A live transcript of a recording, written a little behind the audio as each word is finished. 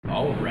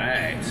All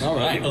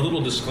right. A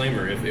little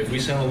disclaimer: if we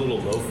sound a little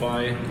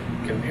lo-fi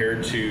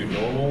compared to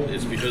normal,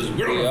 it's because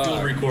we're on a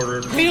field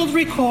recorder. Field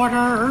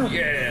recorder.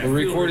 Yeah. We're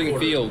recording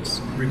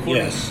fields.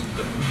 Yes.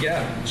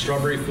 Yeah.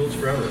 Strawberry fields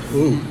forever.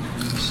 Ooh.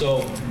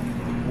 So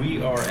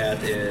we are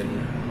at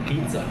an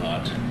Pizza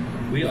Hut.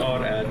 We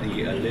are at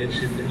the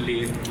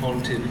allegedly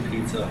haunted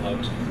Pizza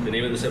Hut. The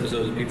name of this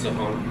episode is Pizza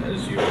Haunt,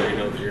 as you already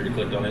know because you already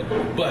clicked on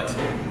it. But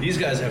these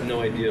guys have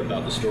no idea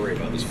about the story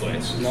about this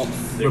place. Nope.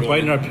 We're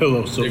biting our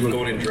pillows, so they're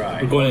going in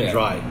dry. We're going in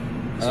dry.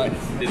 So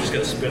they just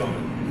gotta spit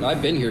on it.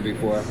 I've been here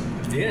before.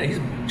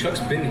 Yeah, Chuck's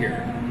been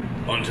here.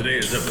 On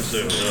today's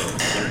episode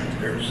of Learning to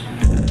Curse.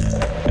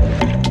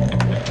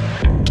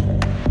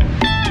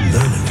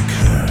 Learning to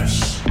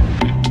curse.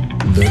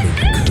 Learning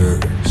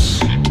to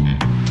curse.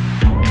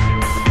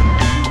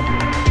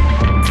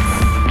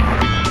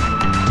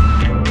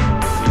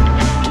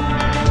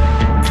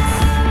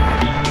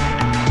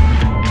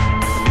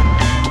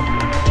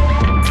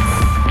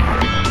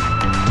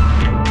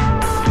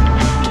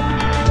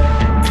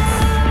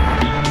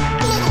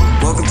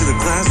 Welcome to the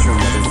classroom,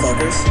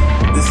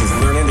 motherfuckers. This is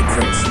Learning to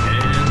Curse.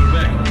 And we're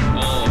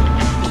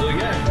back. So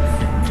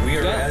yeah, we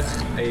are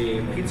at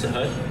a Pizza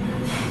Hut.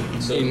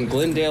 So In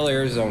Glendale,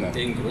 Arizona.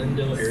 in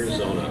Glendale,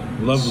 Arizona.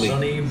 Lovely.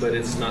 Sunny, but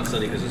it's not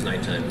sunny because it's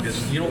nighttime.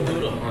 Because you don't go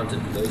to haunted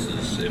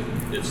places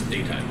if it's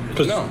daytime.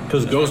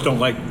 Because ghosts don't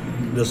like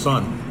the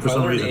sun for If I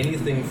some learned reason.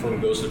 anything from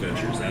Ghost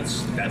Adventures,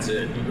 that's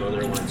it. You go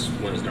there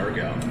when it's dark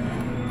out.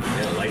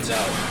 Yeah, lights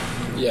out.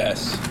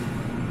 Yes.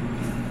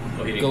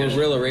 Oh, he didn't catch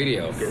Gorilla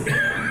Radio.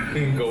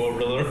 it. Go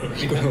over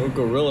the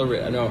Gorilla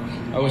Radio. No,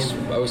 I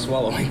was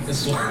swallowing.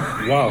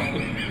 Wow.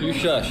 You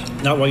shush.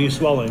 Not while you're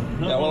swallowing.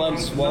 Not while I'm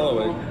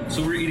swallowing.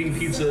 So we're eating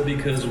pizza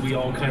because we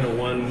all kind of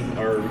won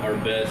our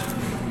bet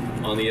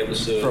on the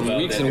episode From about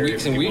weeks that and Area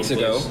weeks and 51 weeks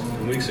ago. place.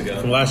 From weeks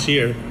ago. From last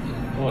year.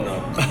 Oh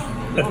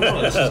no.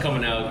 No, this is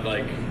coming out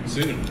like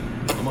soon.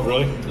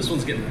 Really? This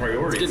one's getting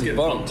priority. It's It's getting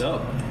getting bumped.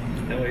 bumped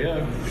up. Hell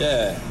yeah.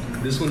 Yeah.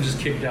 This one just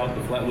kicked out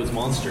the Flatwoods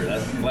Monster.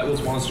 That's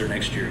Flatwoods Monster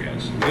next year,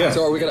 guys. Yeah.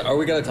 So are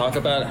we gonna talk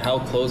about how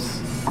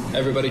close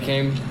everybody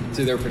came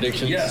to their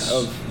predictions Yes.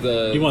 of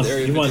the You want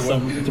Area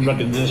some 51?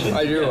 recognition.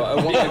 I do. I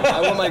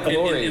want my And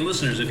glory.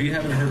 listeners, if you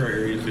haven't heard our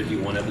Area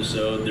 51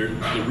 episode,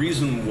 the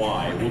reason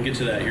why, we'll get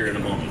to that here in a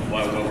moment,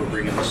 why we're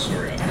bringing this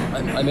story up.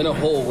 I'm in a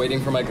hole waiting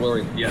for my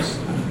glory. Yes.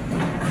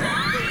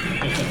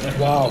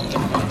 Wow.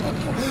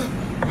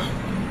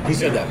 He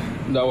said that.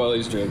 No, while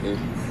he's drinking.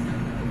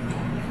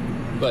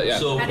 But yeah,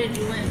 So How did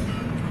you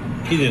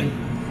win? He didn't.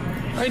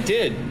 I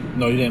did.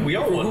 No, you didn't. we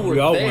all Who won. were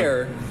all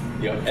there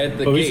Yep. at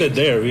the But we gate. said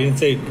there. We didn't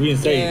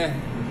say. Yeah,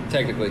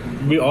 technically.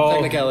 We all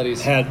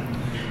Technicalities. had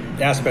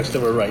aspects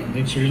that were right.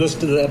 Did you listen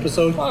to the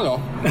episode? I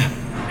don't know.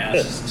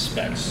 Ass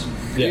specs.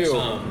 Yes. Ew.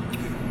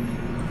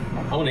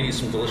 I want to eat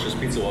some delicious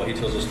pizza while he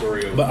tells a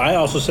story of. But I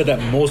also said that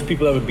most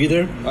people that would be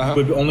there Uh-huh.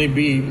 would only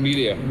be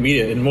Media.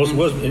 and most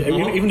was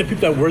even the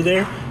people that were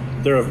there,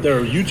 they're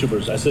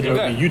YouTubers. I said there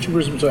would be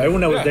YouTubers, so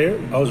everyone that was Yeah. there,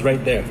 I was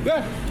right there.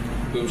 Yeah.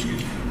 Boom, excuse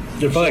me.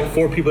 There's probably like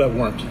 4 people that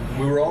weren't.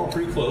 We were all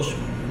pretty close.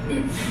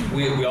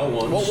 We all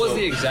won. What was so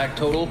the exact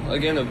total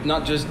again of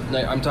not just?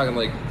 Like, I'm talking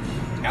like.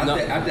 at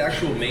the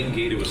actual main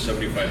gate? It was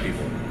 75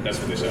 people. That's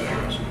what they said.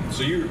 I guess.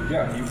 So you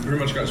pretty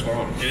much got spot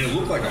on, and it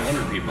looked like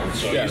 100 people.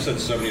 So Yeah. you said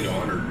 70 to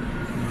 100.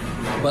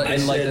 But I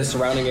in like said- the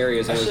surrounding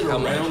areas, I it was said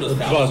how around much? a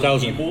About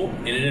 1,000 people,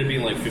 and it ended up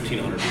being like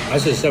 1,500 people. I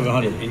said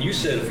 700. And you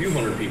said a few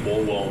hundred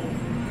people. Well,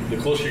 the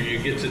closer you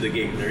get to the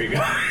gate, there you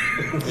go.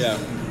 Yeah.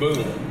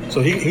 Boom.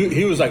 So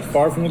he was like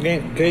far from the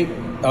gate.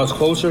 I was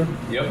closer.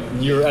 Yep.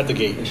 You were at the And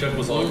gate. Chuck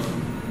was like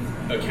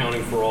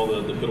accounting for all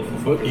the pitiful.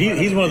 But fucking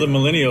he's one of the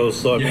millennials,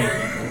 so I mean,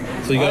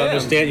 so you I gotta am.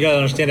 understand. You gotta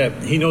understand that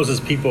he knows his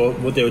people,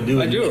 what they would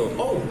do. I do.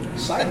 Oh,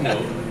 side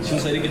note,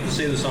 since I didn't get to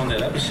say this on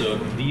that episode,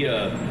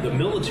 the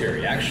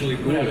military actually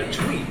put out a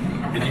tweet.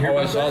 Did you hear Oh,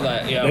 I about saw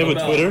that. Yeah. They have a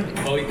About- Twitter?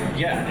 Oh,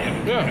 yeah. They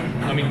have,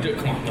 Yeah. I mean, dude,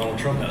 come on, Donald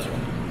Trump has one.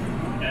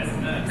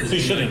 Because He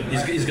shouldn't.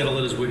 He's got to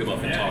let his wig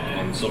up and talk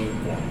on some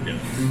form.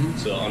 Yeah.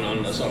 So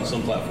on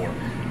some platform.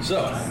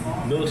 So,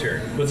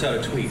 military puts out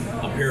a tweet.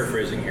 I'm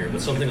paraphrasing here,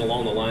 but something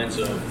along the lines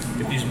of,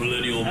 "If these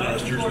millennial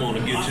bastards want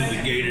to get to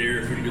the gate of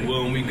Area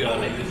 51, we got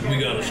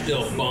a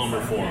stealth bomber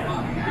for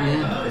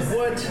them."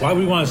 What? Why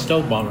we want a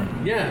stealth bomber?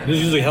 Yeah. This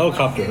is usually a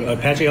helicopter,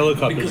 Apache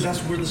helicopter. Because that's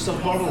where the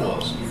stealth bomber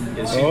was.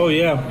 And see- Oh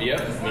yeah.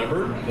 Yep,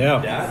 remember? Yeah.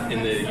 That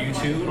and the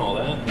U2 and all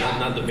that.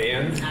 Not the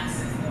band.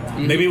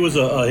 Maybe it was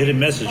a hidden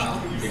message.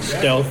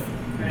 Stealth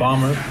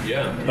bomber.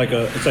 Yeah. It's like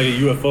a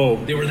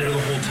UFO. They were there the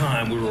whole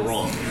time. We were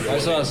wrong. I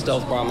saw a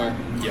stealth bomber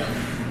Yeah.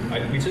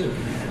 Me too.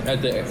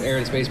 at the Air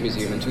and Space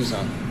Museum in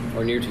Tucson,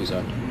 or near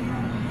Tucson.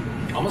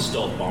 I'm a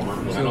stealth bomber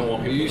when I So don't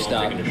want people you to know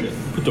stop. I'm taking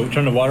a shit.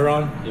 Turn the water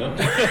on. Yep.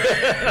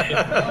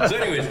 So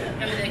anyways,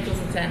 Everything goes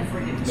in 10 for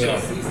you. so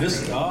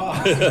this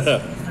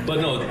but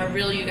no. How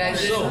real you guys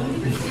So, are.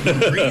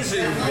 the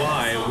reason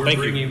why Thank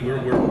you.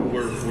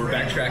 we're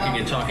backtracking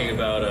and talking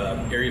about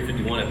Area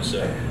 51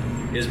 episode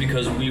is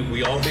because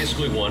we all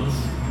basically won,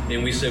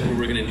 and we said we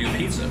were going to do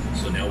pizza.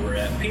 So now we're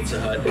at Pizza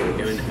Hut,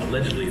 and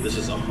allegedly this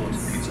is a haunted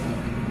Pizza Hut.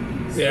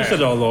 I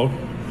said all low.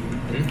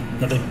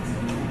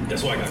 Nothing.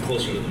 That's why I got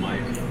closer to the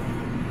mic.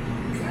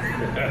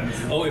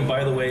 Oh, and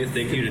by the way,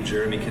 thank you to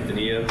Jeremy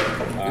Quintanilla,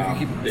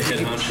 the head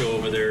honcho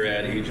over there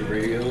at Age of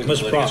Radio. He's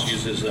Much letting us props.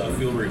 use his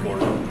field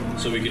recorder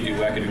so we can do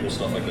wackadoodle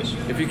stuff like this.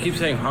 If you keep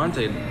saying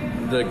haunted,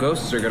 the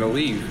ghosts are gonna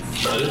leave.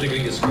 I didn't think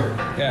we get scared.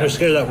 Yeah, They're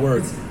scared of that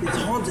word. It's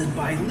haunted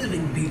by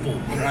living people.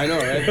 I know,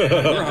 right?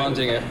 We're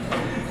haunting it.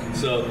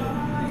 So,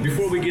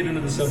 before we get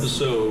into this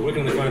episode, where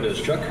can they find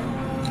us, Chuck?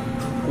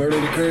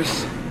 Learning to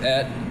curse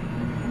at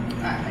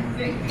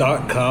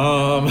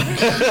 .com.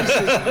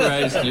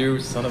 Christ, you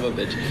son of a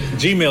bitch.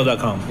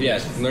 Gmail.com.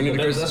 Yes, learning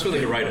to curse. That's where they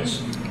can write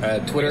us.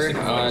 Twitter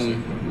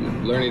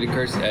on learning to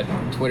curse at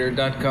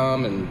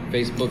twitter.com and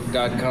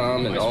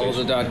facebook.com and all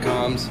the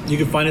 .coms. You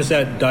can find us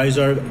at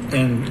Dysart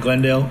in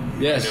Glendale.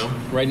 Yes, I know.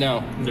 right now.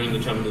 During the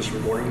time of this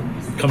recording.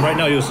 Come right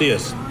now, you'll see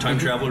us. Time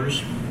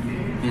travelers.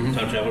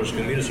 Time travelers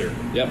can meet us here.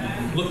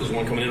 Yep. Look, there's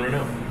one coming in right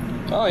now.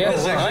 Oh yeah,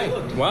 Yes, well, actually, hi.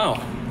 look.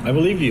 Wow. I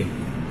believe you.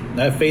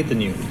 I have faith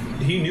in you.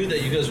 He knew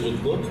that you guys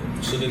would look,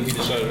 so then he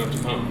decided not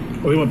to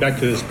come. Well, we went back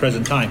to this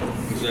present time.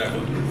 Exactly.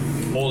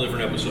 Whole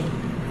different episode.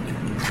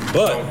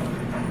 But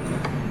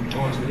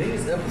On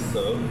today's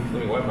episode,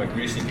 let me wipe my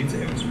greasy pizza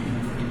hands.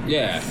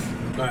 Yeah.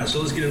 All right, so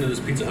let's get into this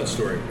Pizza Hut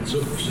story.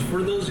 So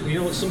for those,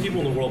 some people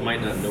in the world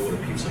might not know what a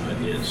Pizza Hut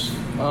is.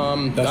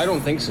 I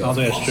don't think so. I don't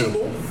think that's true.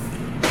 Possible? I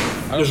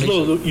don't There's think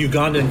little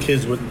Ugandan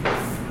kids with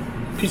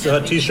Pizza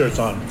Hut t-shirts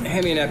on. so.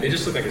 Hand me a They napkin.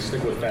 just look like a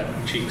stick with fat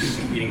cheeks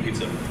eating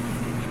pizza.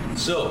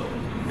 So,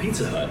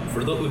 Pizza Hut,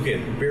 for those, okay,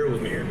 bear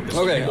with me here. because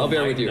some Okay, people I'll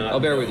bear might with you. not I'll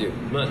bear know. with you.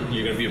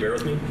 You're going to be a bear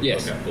with me?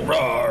 Yes. Okay, cool.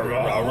 Raw,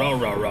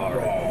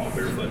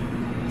 Barefoot.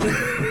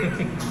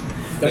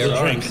 That's Bare a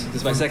drink. arms. This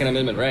is my Second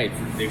Amendment right.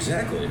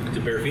 Exactly. To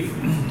bare feet?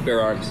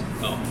 Bare arms.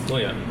 Oh, well,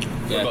 yeah.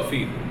 What Yeah. about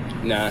feet?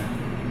 Nah.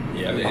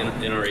 Yeah, the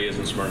NRA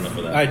isn't smart enough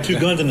for that. I had 2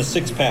 guns and a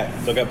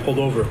 6-pack, so I got pulled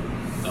over.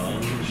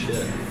 Oh,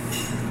 shit.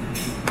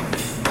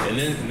 And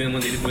then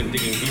when they went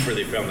digging deeper,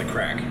 they found the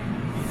crack.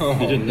 Oh,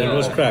 It didn't. It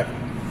was crack.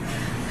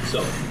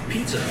 So,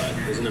 Pizza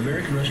Hut is an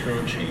American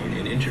restaurant chain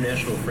and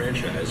international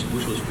franchise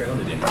which was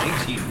founded in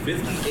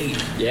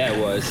 1958. Yeah, it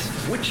was.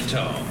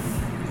 Wichita.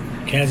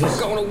 Kansas.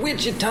 Going to I was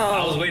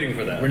Wichita. waiting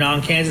for that. We're not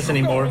in Kansas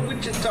anymore.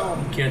 Wichita,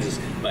 Kansas,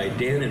 by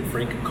Dan and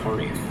Frank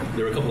Carney.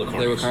 There were a couple of Carneys.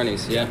 They were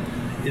carnies, yeah.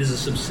 It is a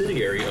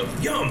subsidiary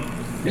of Yum!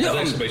 It has Yum!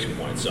 exclamation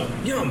point. So,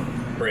 Yum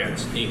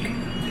Brands,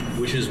 Inc.,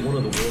 which is one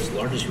of the world's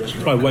largest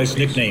restaurant My wife's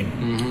companies.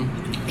 nickname.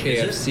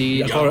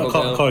 KFC, I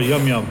call her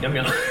Yum Yum. Yum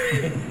Yum.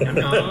 Yum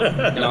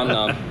Yum. Nom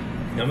nom.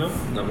 Yum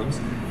Yum. Num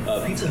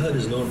Nums. Pizza Hut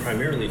is known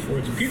primarily for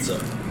its pizza.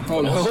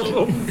 Oh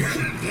no.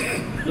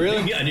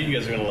 Really? Yeah, I knew you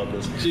guys were going to love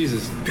this.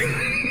 Jesus.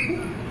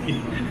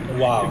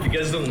 Wow. If you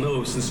guys don't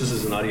know, since this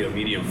is an audio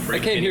medium,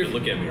 Frank I came can't here- even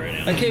look at me right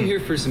now. I came here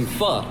for some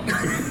pho.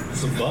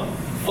 Some pho?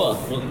 Pho.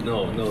 Well,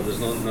 no, there's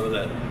none of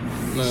that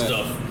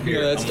stuff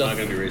here. None of that I'm stuff. not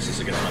going to be racist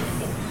against my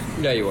people.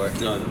 Yeah, you are.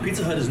 No,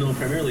 Pizza Hut is known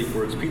primarily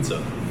for its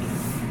pizza.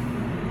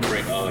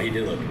 Frank, he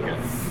did look, yeah.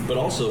 But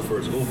also for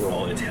its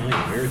overall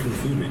Italian-American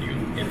food menu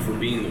and for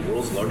being the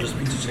world's largest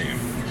pizza chain.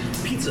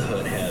 Pizza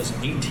Hut has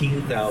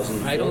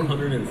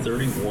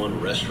 18,431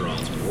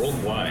 restaurants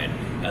worldwide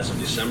as of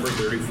December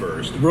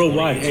 31st.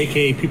 Worldwide, 2018.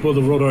 aka people of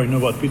the world already know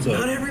about Pizza Not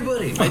Hut.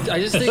 everybody. I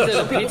just think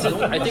that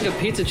I think a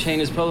pizza chain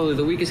is probably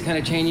the weakest kind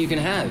of chain you can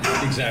have.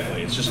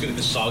 Exactly. It's just going to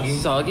be soggy.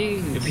 Soggy,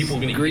 If people are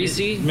gonna eat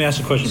greasy. Let me ask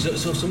you a question.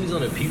 So if somebody's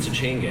on a pizza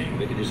chain gang,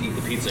 they can just eat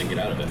the pizza and get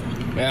out of it.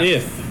 Yeah.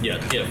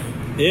 Yeah,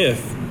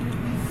 If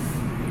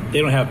they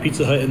don't have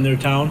Pizza Hut in their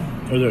town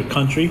or their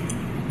country,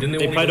 Then they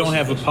won't probably even don't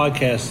have a listen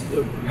podcast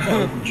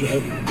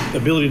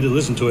ability to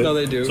listen to it. No,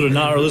 they do. So they're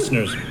not our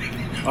listeners.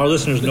 Our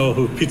listeners know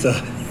who Pizza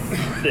Hut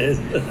is.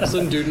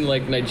 Some dude in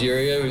like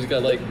Nigeria who's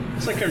got like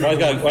It's like Why you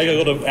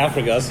gotta go to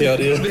Africa? See how it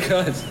is.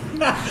 because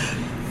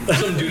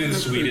some dude in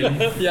Sweden.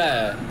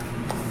 yeah.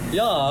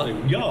 Yeah.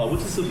 Yo,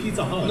 what's this a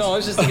Pizza Hut? No, I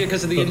was just thinking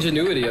because of the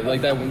ingenuity of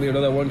like that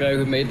that one guy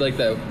who made like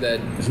that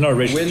It's not a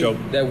racist joke.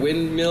 that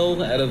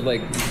windmill out of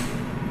like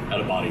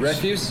Out of bodies.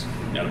 refuse.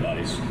 Out of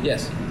bodies.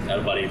 Yes. Out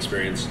of body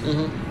experience.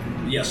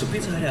 Yeah, so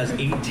Pizza Hut has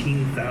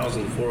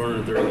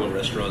 18,431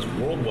 restaurants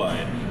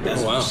worldwide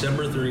as Oh, wow. of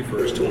December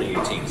 31st,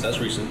 2018. So that's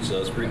recent, so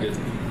that's pretty good.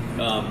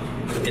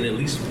 And at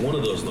least one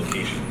of those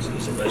locations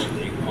is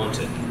allegedly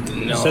haunted.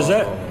 It says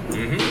that?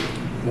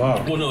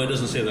 Wow. Well, no, it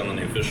doesn't say that on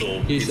the official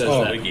He Pizza says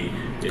Hut that. wiki.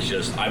 It's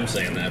just I'm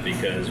saying that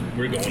because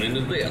we're going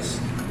into this.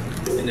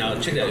 Now,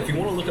 check that. If you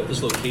want to look up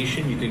this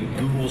location, you can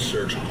Google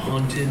search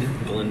Haunted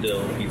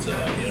Glendale Pizza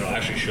Hut. It'll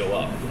actually show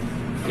up.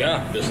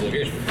 Yeah. This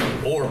location.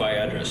 Or by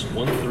address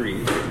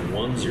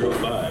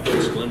 13105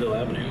 West Glendale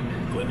Avenue,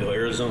 Glendale,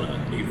 Arizona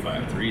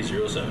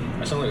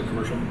 85307. I sound like a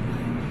commercial.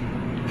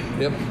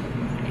 Yep.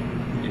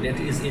 And that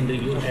is in the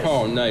U.S.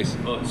 Oh, nice.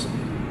 Oh,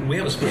 we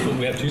have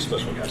two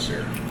special guests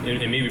here, and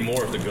maybe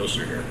more if the ghosts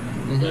are here.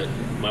 But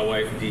my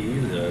wife Dee,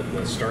 the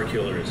Star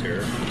Killer, is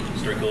here.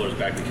 Star Killer is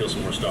back to kill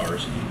some more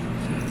stars.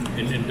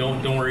 And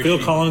don't worry. Phil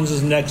Collins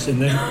is next,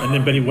 and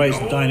then Betty White's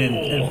dying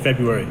in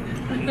February.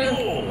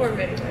 No. Poor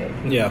Betty White.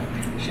 Yeah,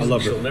 I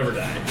love She'll her. never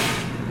die.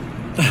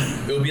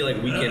 It would be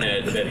like weekend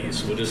at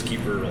Betty's. We'll just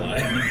keep her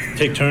alive.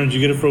 Take turns. You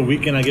get it for a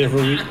weekend. I get it for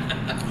a week.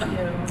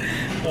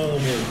 Oh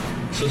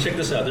man! So check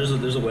this out. There's a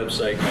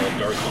website called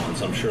Dark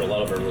Haunts. I'm sure a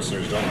lot of our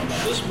listeners don't know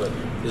about this, but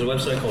there's a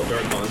website called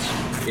Dark Haunts.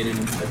 And in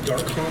a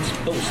Dark Haunts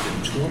post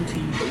in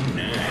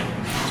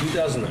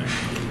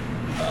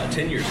 2009,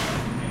 10 years ago,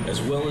 as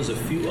well as a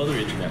few other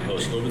internet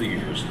posts over the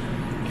years,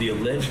 the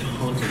alleged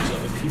hauntings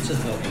of a Pizza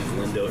Hut in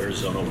Glendale,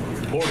 Arizona were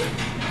reported.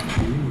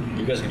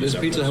 You guys can do This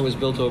something. Pizza Hut was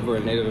built over a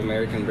Native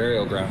American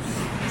burial ground.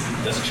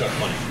 That's Chuck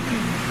Funny.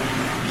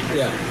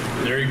 Yeah.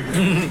 There you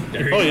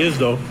It probably is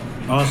though,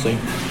 honestly.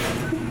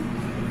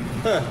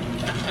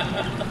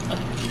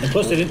 And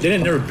plus, they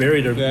didn't never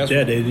bury their Yeah,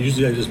 dead. They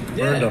usually just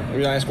burned them. Are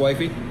you gonna ask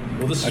wifey?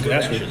 Well, this is I where could the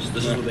ask you. ashes.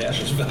 This is where the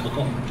ashes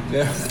fell.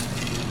 Yeah.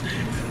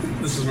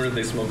 This is where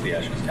they smoke the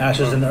ashes.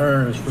 Ashes and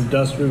urns from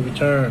dust we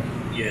return.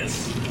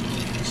 Yes.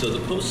 So the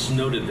posts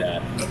noted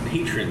that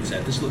patrons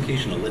at this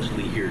location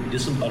allegedly hear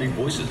disembodied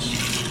voices.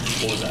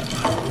 What was that?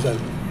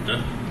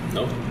 Huh?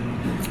 Nope.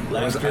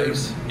 Laughter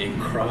ice.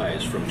 and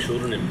cries from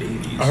children and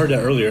babies. I heard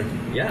that earlier.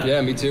 Yeah. Yeah,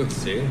 me too.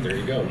 See, there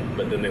you go.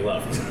 But then they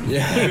left.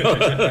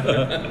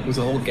 Yeah. It was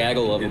a whole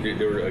gaggle of them.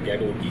 There were a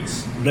gaggle of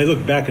geese. But I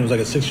looked back and it was like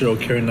a 6-year-old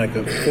carrying like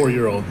a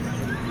 4-year-old.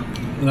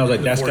 And I was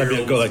like, that's gotta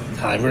be a ghost.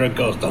 Like, I we're a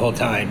ghost the whole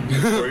time. The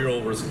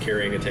 4-year-old was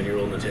carrying a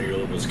 10-year-old, and the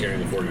 10-year-old was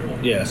carrying a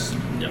 4-year-old. Yes.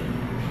 Yeah.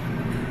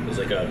 It was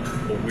like a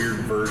weird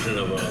version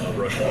of a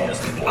Russian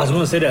nesting. I was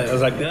gonna say that. I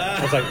was like,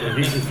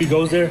 if he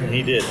goes there, and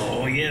he did.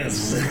 Oh,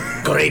 yes.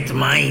 Great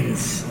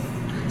minds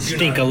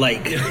stink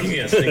alike.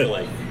 Yeah, stink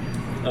alike.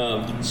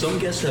 Some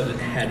guests have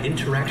had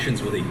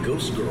interactions with a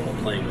ghost girl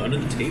playing under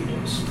the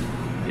tables.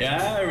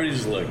 Yeah,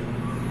 everybody's just like,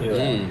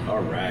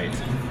 all right.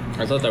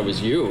 I thought that was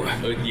you.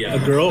 Yeah. A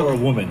girl or a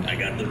woman? I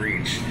got the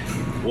reach.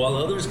 While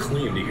others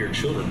claim to hear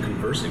children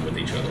conversing with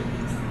each other.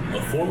 A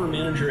former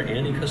manager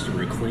and a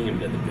customer claimed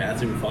that the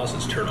bathroom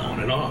faucets turn on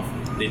and off.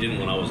 They didn't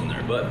when I was in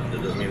there, but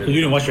that doesn't mean that You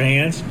didn't wash your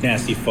hands?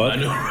 Nasty fuck. I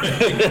know,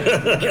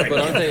 right? But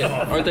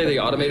aren't they the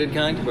automated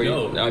kind? Where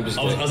No, I'm just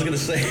I was gonna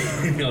say,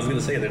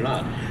 they're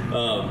not.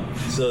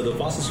 So the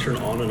faucets turn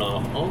on and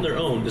off on their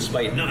own,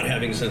 despite not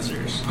having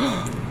sensors.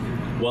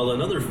 While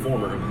another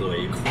former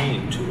employee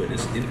claimed to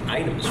witness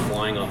items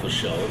flying off of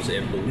shelves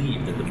and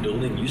believed that the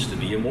building used to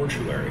be a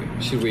mortuary.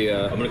 Should we?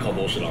 I'm gonna call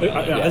bullshit on that.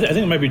 I think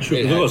it might be true.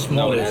 Look how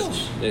small it it is.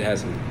 hasn't. It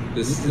hasn't.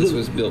 This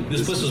was built.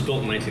 This place was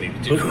built in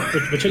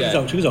 1982. But check this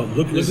out. Check this out.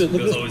 Look at was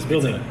this always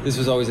building. Pizza Hut. This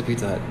was always a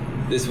Pizza Hut.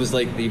 This was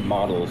like the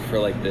model for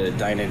like the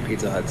dine-in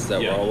Pizza Huts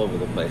that Yeah. were all over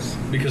the place.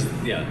 Because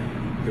they're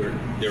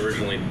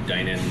originally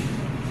dines.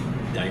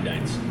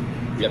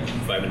 Yep.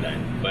 5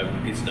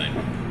 and Pizza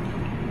Dine.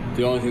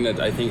 The only thing that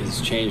I think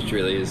has changed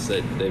really is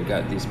that they've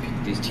got these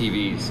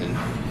TVs and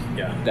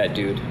Yeah. that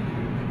dude.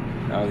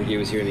 I don't think he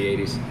was here in the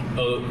 80s.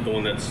 Oh, the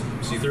one that's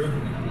see-through?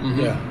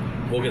 Yeah.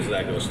 We'll get to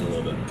that ghost in a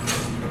little bit.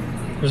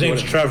 His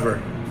name's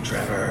Trevor.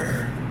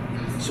 Trevor.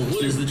 So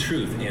what is the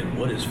truth and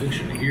what is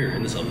fiction here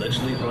in this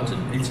allegedly haunted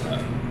Pizza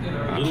Hut?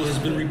 Little has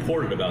been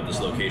reported about this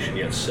location,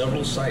 yet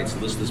several sites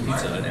list this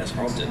Pizza Hut as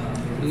haunted.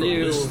 From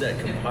Ew. lists that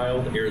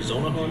compiled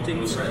Arizona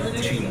hauntings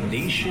to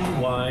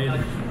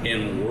nationwide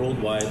and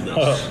worldwide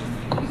lists.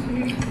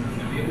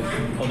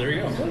 Oh, there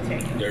you go.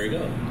 There you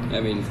go. I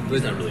mean,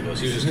 He's not really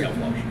ghost. He was just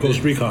camouflage.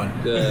 Ghost Recon.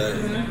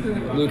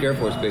 the Luke Air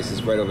Force Base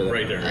is right over there.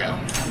 Right there, yeah.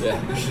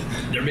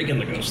 Yeah. They're making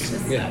the ghost.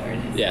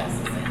 Yeah. Yeah.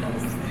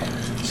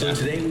 So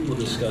today we will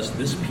discuss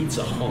this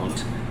pizza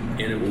haunt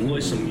and employ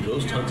some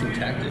ghost hunting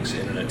tactics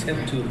in an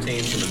attempt to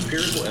obtain some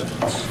empirical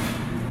evidence.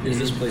 Is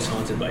this place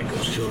haunted by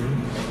ghost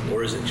children,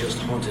 or is it just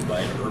haunted by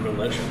an urban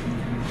legend?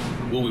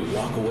 Will we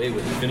walk away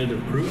with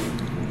definitive proof?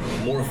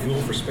 More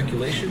fuel for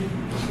speculation?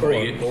 Or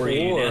a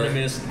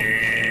unanimous?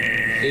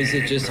 Is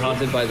it just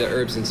haunted by the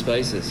herbs and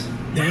spices?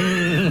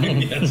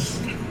 Yes.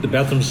 The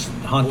bathroom's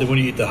haunted when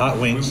you eat the hot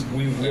wings.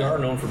 We are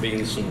known for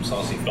being some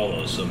saucy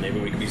fellows, so maybe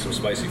we can be some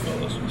spicy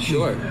fellows.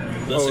 Sure.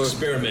 Let's Or-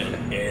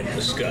 experiment and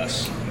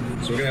discuss.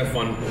 So we're gonna have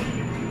fun.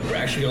 We're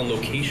actually on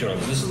location on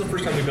this. This is the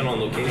first time we've been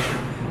on location.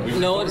 We've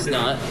No, recorded it's it-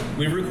 not.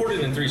 We've recorded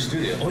in 3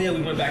 studios. Oh yeah,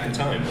 we went back in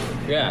time.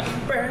 Yeah.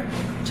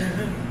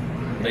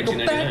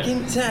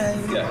 1999.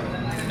 time.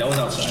 Yeah, that was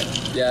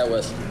outside Yeah, it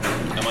was.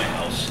 at my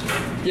house.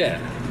 Yeah.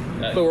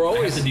 But we're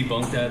always I have to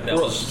debunk that. That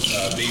was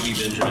baby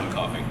Benjamin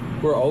coughing.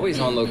 we're always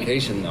on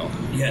location though.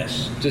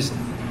 Yes. Just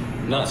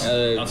not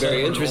a Outside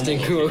very of our interesting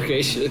normal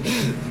location.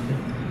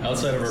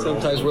 Outside of our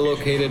Sometimes normal we're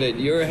location. located at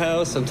your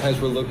house.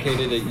 Sometimes we're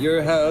located at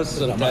your house.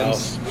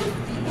 Sometimes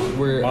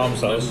we're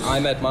Mom's house.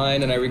 I'm at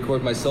mine and I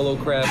record my solo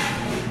crap.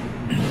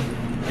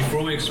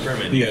 Before we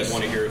experiment, you Yes. guys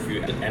want to hear a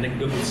few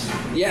anecdotes?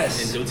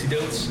 Yes. And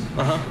doty-dotes?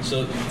 Uh-huh.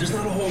 So there's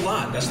not a whole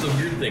lot. That's the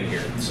weird thing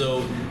here.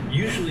 So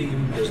usually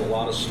there's a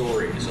lot of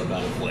stories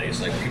about a place.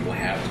 Like people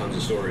have tons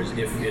of stories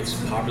if it's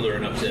popular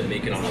enough to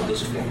make it on a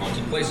list for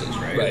haunted places,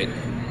 right? Right.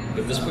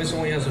 But this place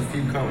only has a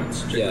few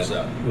comments. Check Yeah. this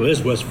out. Well,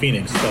 it's West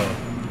Phoenix, so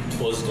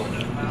Well, it's still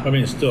no. I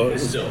mean, it's still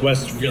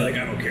West. You're like,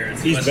 I don't care.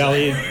 It's East West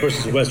Valley Side.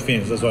 versus West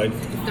Phoenix. That's why.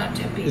 It's not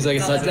Tempe. He's like,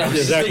 it's not that.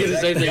 Exactly. The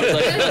same thing. It's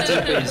like, it's not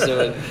Tempe, so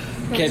it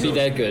can't be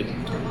that good.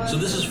 So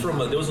this is from,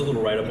 there was a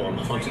little write-up on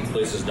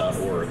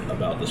hauntedplaces.org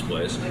about this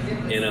place,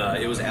 and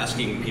it was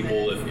asking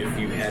people if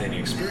you had any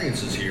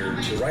experiences here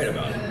to write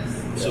about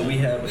it. So we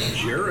have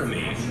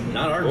Jeremy,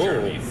 not our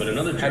Jeremy, but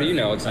another Jeremy. How do you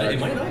know it's not? It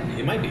might not.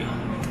 It might be.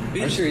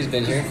 I'm sure he's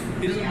been here.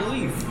 He doesn't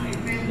believe.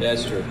 Yeah,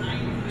 that's true.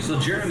 So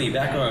Jeremy,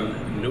 back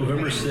on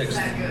November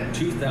 6th,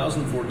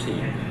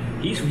 2014,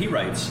 he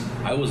writes,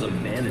 I was a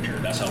manager.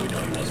 That's how we know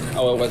he wasn't.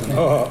 Oh, it wasn't.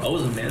 I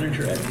was a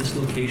manager at this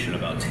location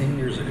about 10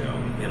 years ago,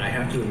 and I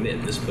have to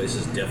admit, this place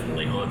is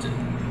definitely haunted.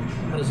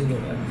 How does he know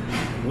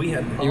that? We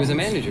had problems. He was a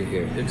manager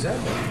here.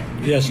 Exactly.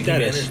 Yeah, He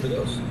status. managed the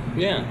ghosts.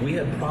 Yeah. We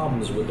had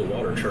problems with the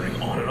water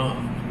turning on and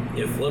off.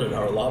 It flooded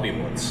our lobby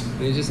once.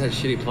 He just had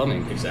shitty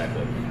plumbing.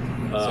 Exactly.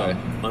 Sorry.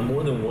 On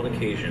more than one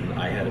occasion,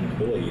 I had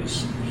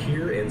employees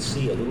hear and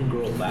see a little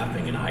girl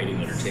laughing and hiding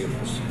under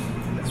tables.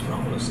 That's what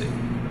I want to see.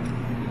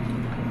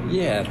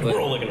 Yeah, but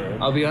We're all looking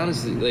around. I'll be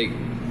honest, like,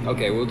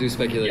 okay, we'll do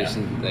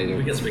speculation later.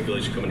 We get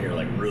speculation coming here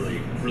like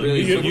really.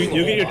 You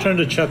get your turn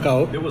to check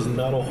out. There was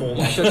not a whole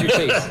lot. Shut your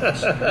face.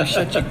 You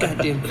shut your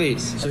goddamn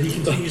face. So he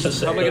continues to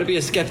say. How am I gonna be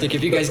a skeptic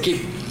if you guys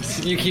keep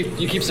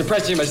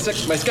suppressing my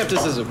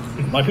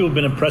skepticism? My people have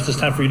been oppressed. It's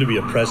time for you to be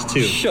oppressed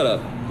too. Shut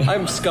up.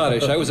 I'm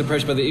Scottish. I was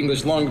oppressed by the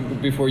English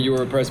long before you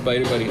were oppressed by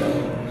anybody.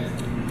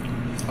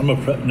 I'm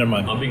oppressed. Never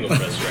mind. I'm being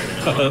oppressed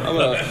right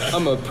now.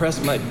 I'm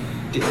oppressed my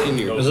dick in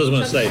you. This is what I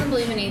was Chuck gonna doesn't say.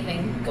 believe in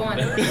anything. Go on.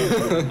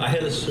 I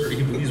had a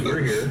he believes we're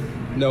here.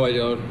 No, I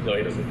don't. No,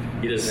 he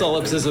doesn't. He doesn't.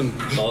 Solipsism.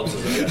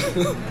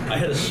 Solipsism, yeah. I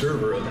had a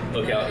server.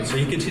 Okay, and so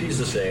he continues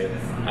to say,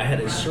 I had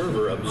a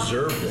server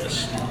observe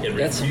this and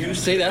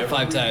refused say that to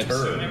 5 times.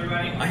 return.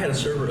 I had a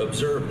server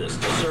observe this.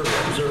 A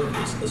server observe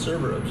this. A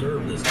server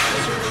observe this. A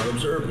server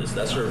observe this.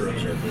 That server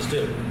observe this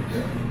too.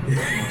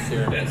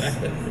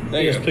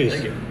 There you Yes, go. please.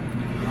 Thank you.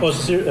 Oh,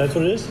 that's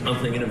what it is? I'm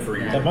thanking him for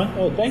your. That mine?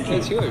 Oh, thank you.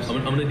 It's yours.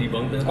 I'm gonna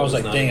debunk that. I was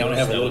like, That dang, I not only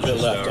have a yours. little That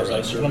bit left. I was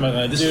like, server. what am I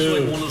gonna This do?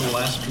 is like one of the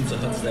last Pizza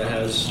Huts that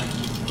has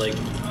like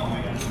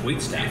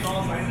wait staff.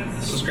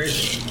 This is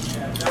crazy.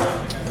 I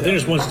think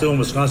there's one still in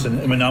Wisconsin,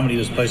 in Menominee,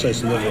 this place I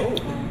used to live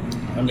at.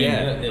 I mean, Yeah.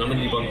 And I'm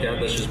gonna debunk that.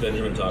 That's just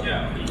Benjamin talking.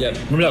 Yep.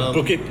 remember that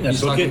book it? That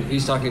He's book talking, it?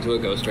 he's talking to a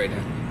ghost right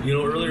now. You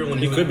know, earlier when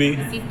He could be.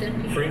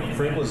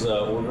 Frank was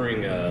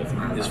ordering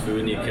his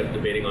food and he kept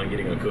debating on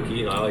getting a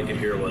cookie, and all I could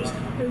hear was,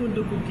 I want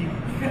the cookie.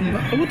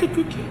 I want the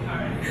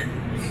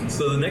cookie.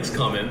 So the next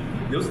comment,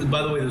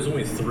 by the way, there's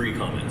only 3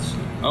 comments.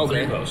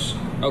 Okay. 3 posts.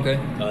 Okay.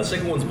 The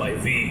second one's by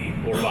V,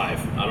 or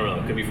 5. I don't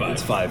know, it could be 5.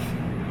 It's 5.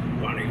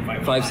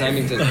 Five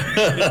Symington.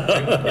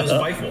 It was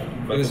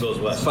Fifel. Fifel goes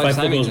west. Five Five goes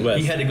Symington. west.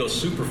 He had to go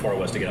super far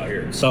west to get out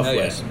here.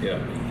 Southwest. Yeah.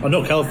 Oh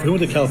no, California. Who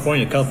went to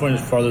California?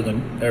 California's farther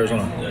than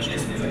Arizona. That's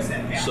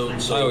true.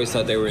 So I always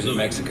thought they were in New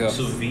Mexico.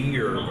 So V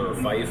or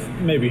Fife,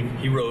 Maybe.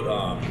 he wrote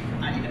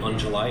on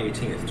July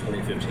 18th,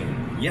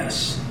 2015.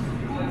 Yes.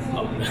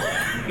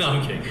 No,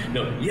 I'm kidding.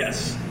 No,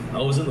 yes.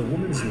 I was in the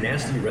women's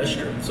nasty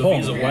restroom. So Oh,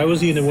 he's a why was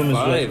he in the women's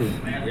 5.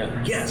 restroom?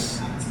 Yeah.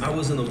 Yes. I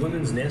was in the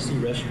women's nasty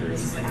restroom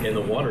and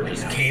the water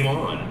just came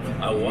on.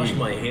 I washed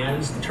my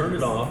hands, turned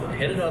it off, and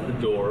headed out the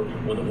door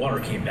when the water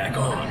came back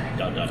on. ...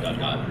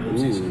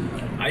 Oopsies. Ooh.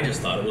 I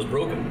just thought it was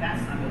broken.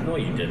 No,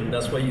 you didn't.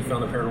 That's why you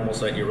found the paranormal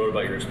site and you wrote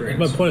about your experience.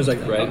 My point is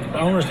like, Right. I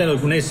don't understand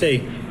like, when they say,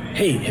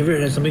 "Hey, have you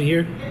ever had something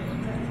here?"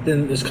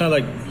 Then it's kind of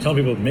like telling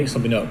people to make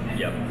something up.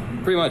 Yep.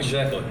 Pretty much.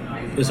 Exactly.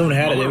 If someone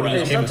had it, they would Hey,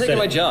 just came stop and said taking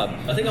my it. job.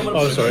 I think I'm gonna.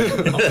 Oh, sorry.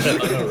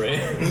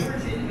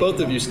 Both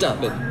of you,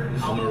 stop it.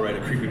 I'm gonna write a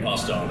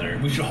creepypasta on there.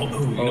 We should all.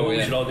 Ooh, you know Oh, what we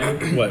yeah. should all do?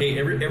 What? Hey,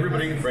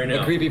 everybody, right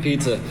now. A creepy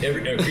pizza. A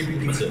creepy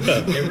pizza.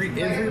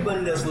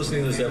 Everybody that's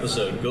listening to this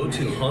episode, go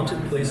to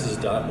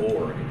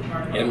hauntedplaces.org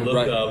and And look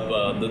write-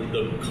 up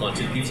the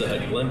Haunted Pizza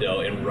Hut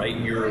Glendale and write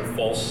your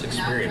false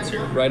experience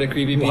here. Write a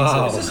creepy pizza.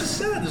 Wow. This is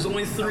sad. There's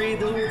only three.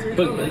 But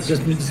comments.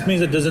 just this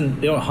means it doesn't.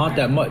 They don't haunt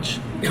that much.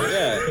 Yeah.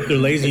 They're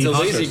lazy. It's a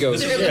haunters. lazy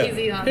ghost. They're Yeah.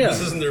 lazy on Yeah. This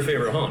isn't their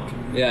favorite haunt.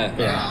 Yeah.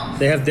 Yeah.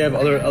 They have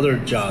other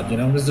jobs. You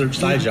know, this is their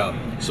side job.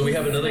 So we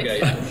have another guy,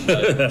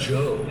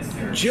 Joe.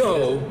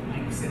 Joe.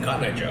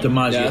 Cotton Eye Joe.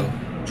 DiMaggio. Yeah.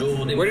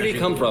 Joel Where did he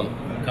come from?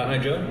 Cotton Eye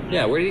Joe?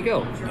 Yeah, where did he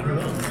go? I don't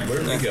know. Where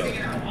did he go?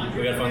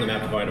 We gotta find the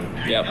map to find him.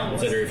 Yep.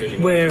 It's at Area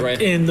 51. Where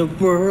Right. in the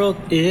world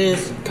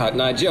is?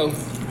 Cotton Eye Joe.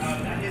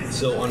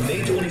 So on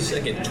May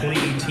 22nd,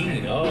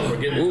 2018, we're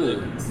getting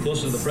Ooh.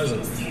 closer to the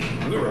present.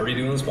 We were already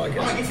doing this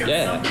podcast.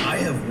 Yeah. I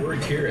have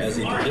worked here as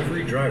a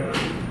delivery driver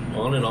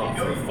on and off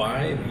for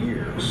 5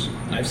 years.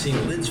 I've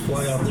seen lids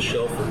fly off the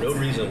shelf for no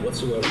reason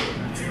whatsoever.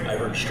 I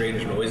heard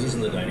strange noises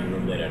in the dining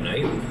room late at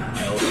night.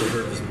 I also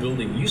heard this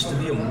building used to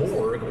be a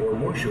morgue or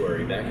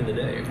mortuary back in the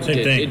day.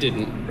 Same thing. It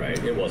didn't. Right?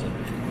 It wasn't.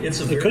 It's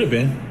a It could have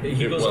been.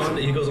 He goes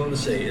on to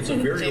say it's a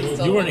very old.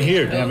 You weren't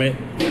here, damn it.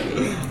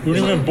 You weren't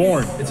even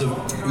born. It's a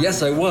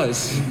Yes, I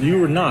was. You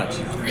were not.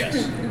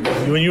 yes,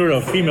 When you were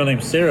a female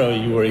named Sarah,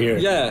 you were here.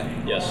 Yeah.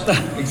 yes.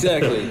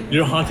 Exactly.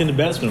 You're haunting the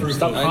bathroom.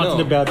 Stop I haunting know.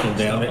 the bathroom,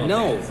 damn it.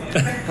 No.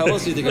 How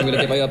else do you think I'm gonna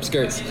get my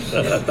upskirts?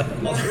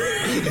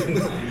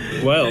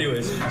 Well,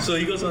 Anyways, so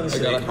he goes on to I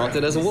say got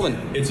haunted as a woman.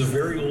 it's a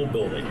very old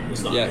building.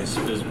 It's not. Yeah.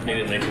 It was made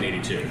in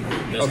 1982.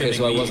 That's Okay, gonna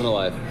so I be wasn't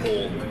alive.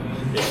 Old.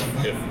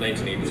 If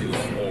 1982 is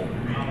old,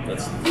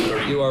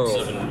 That's You are old.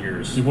 37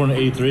 years. You born in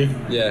 '83?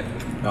 Yeah.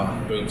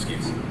 Oh, Boom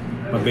skis.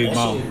 my big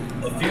Also,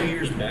 mom. a few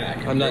years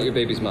back. I'm not your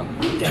baby's mom.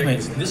 Damn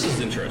it. This is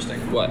interesting.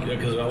 What?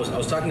 Because I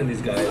was talking to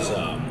these guys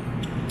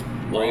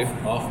Were you?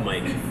 off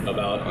mic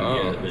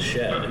about the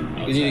shed.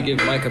 You need to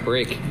give Mike a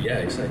break. Yeah,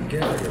 exactly.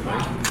 Get out of here,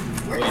 Mike.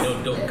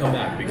 Well, don't come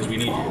back because we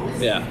need you.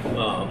 Yeah.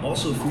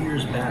 Also, a few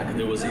years back,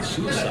 there was a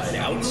suicide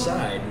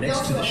outside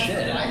next to the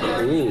shed.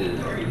 Ooh.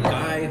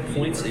 Guy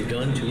points a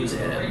gun to his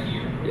head.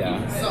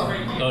 Yeah.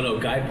 Oh no,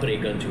 guy put a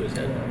gun to his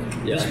head.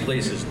 Yeah. This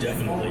place is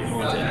definitely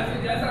haunted.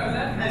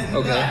 How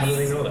Okay. do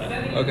they know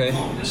that? Okay.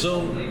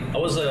 So I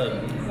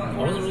wasn't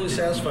really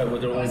satisfied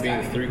with there only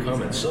being 3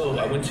 comments. So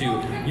I went to,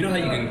 you know how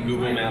you can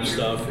Google Map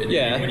stuff, and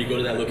Yeah. when you go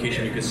to that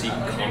location, you can see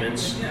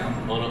comments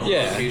on a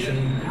Yeah.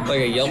 location.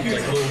 Like a Yelp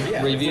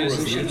Like reviews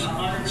and little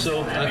shit.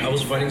 So I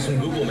was finding some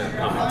Google Map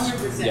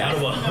comments. Yeah. Out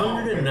of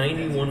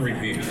 191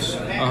 reviews,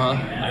 Uh-huh.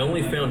 I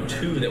only found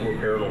 2 that were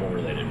paranormal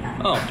related.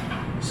 Oh.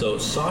 So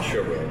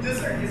Sasha wrote.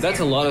 That's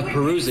a lot of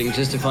perusing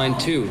just to find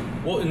 2.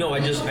 Well, no,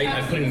 I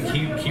put in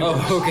keywords.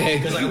 Oh, okay.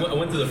 Because I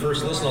went through the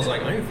first list and I was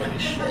like, I ain't finding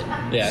shit.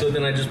 Yeah. So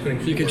then I just put in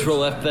keywords. You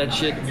control F that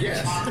shit?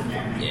 Yes.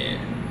 Yeah.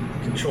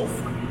 Control.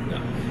 No.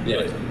 Yeah.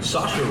 Anyways,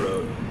 Sasha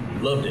wrote,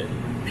 loved it.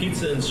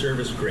 Pizza and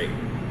service great.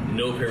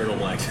 No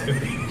paranormal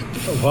activity.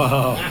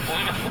 Wow.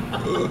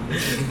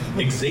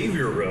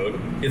 Xavier wrote,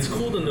 it's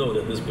cool to know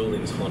that this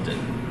building is haunted.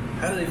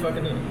 How do they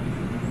fucking know?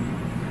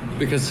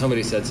 Because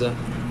somebody said so.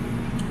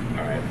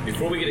 All right.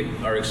 Before we get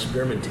our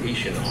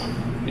experimentation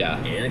on Yeah.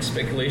 and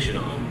speculation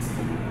on,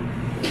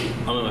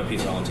 I'm at my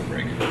pizza haunting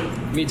break.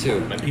 Me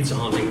too. My pizza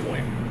haunting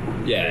point.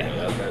 Yeah.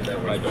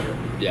 That works better.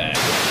 Yeah.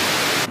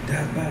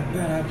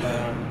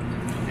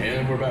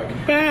 And we're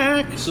back.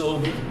 Back.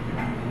 So,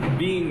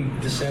 being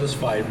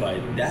dissatisfied by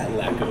that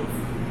lack of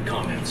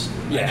comments,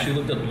 I Yeah. actually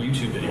looked up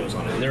YouTube videos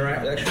on it. And there are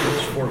actually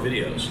just 4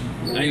 videos.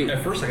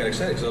 At first, I got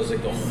excited because I was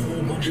like, the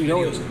whole bunch of You know-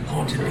 videos,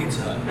 haunted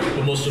Pizza Hut.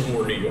 But most of them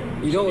were New York.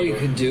 You know what New you York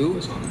could do?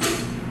 was haunted.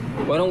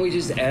 Why don't we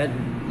just add,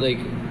 like,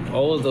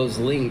 all of those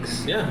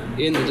links Yeah.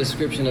 in the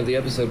description of the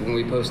episode when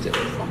we post it?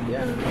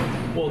 Yeah.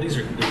 Well,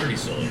 they're pretty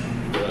silly.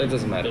 That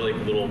doesn't matter. They're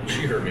like little,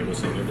 she heard me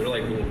listening. They're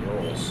like little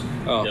girls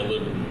Oh. that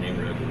live in the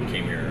neighborhood and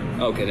came here.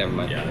 Okay, never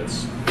mind. Yeah,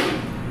 that's.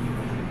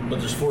 But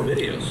there's 4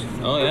 videos.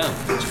 Oh, yeah.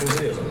 There's 4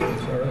 videos on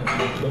this.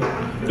 All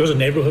right. There's a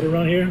neighborhood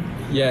around here.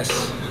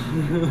 Yes.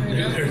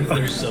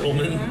 There's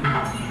settlement.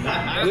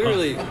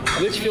 Literally,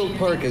 Litchfield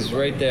Park is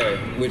right there,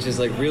 which is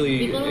like really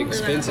People don't do that.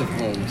 expensive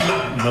homes.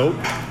 Nope.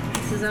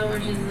 This is where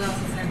Jesus lost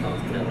his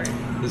sandals. Get over it.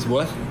 Is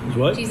what? Is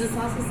what? Jesus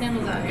lost his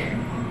sandals out here.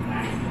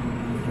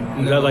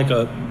 Is that like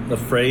a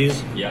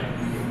phrase Yeah.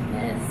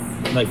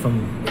 Yes. like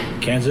from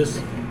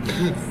Kansas?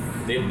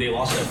 They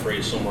lost that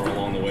phrase somewhere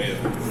along the way.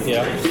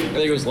 Yeah. I think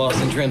it was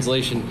lost in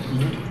translation.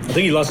 I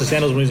think he lost his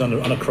sandals when he's on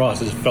a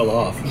cross. It just fell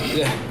off.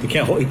 Yeah. You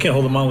can't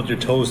hold them on with your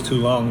toes too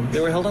long.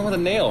 They were held on with a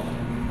nail.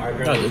 I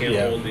apparently can't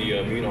Yeah. hold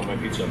the meat on my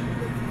pizza.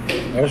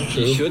 That's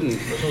true. You shouldn't.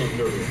 That sounds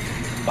dirty.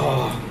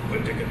 Oh,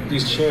 Wait, take it.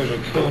 these chairs are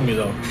killing me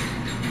though.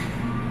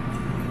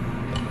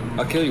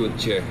 I'll kill you with a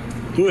chair.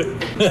 Do it.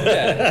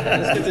 Yeah.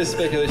 Let's get this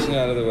speculation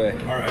out of the way.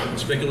 All right,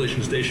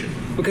 speculation station.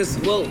 Because,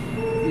 well,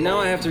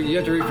 now you have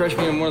to refresh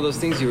me on one of those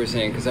things you were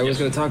saying, because I was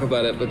going to talk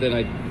about it, but then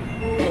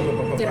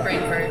Did a brain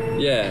fart.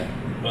 yeah.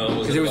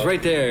 Because it was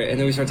right there, and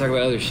then we started talking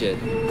about other shit.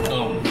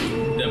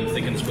 Them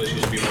thinking this place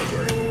used to be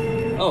mortuary.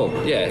 Oh,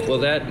 yeah. Well,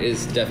 that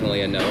is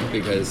definitely a no,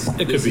 because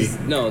It could be.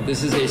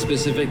 This is a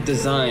specific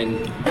design.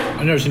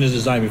 I've never seen this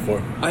design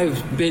before.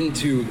 I've been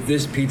to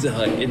this Pizza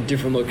Hut in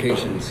different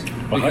locations.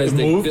 It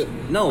moved?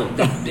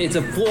 It's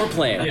a floor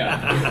plan.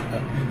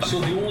 Yeah.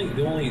 So the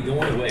only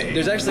way.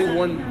 There's actually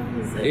one.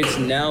 It's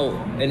now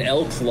an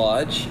Elks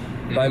Lodge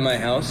by my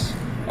house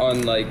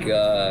on like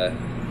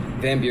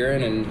Van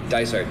Buren and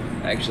Dysart.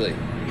 Actually,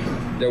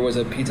 there was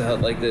a Pizza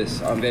Hut like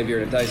this on Van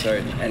Buren and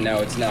Dysart, and now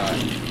it's not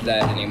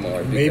that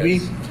anymore. Maybe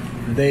because-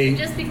 they.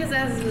 Just because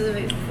that's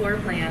a floor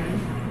plan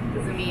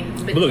doesn't mean.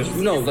 But Look, it's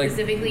no, like,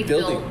 specifically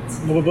building.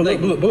 built.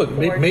 But look,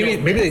 maybe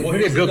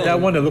they built that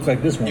one that looked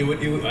like this It one.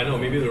 would, I know,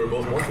 maybe they were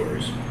both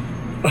mortuaries.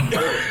 But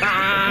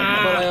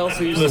I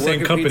also used The to same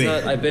work at company.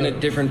 Pizza Hut. I've been at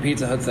different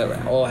Pizza Huts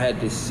that all had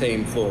the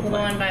same floor Well, the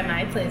plan. one by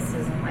my place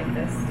isn't like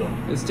this.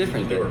 It's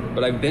different there.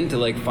 But I've been to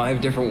like 5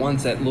 different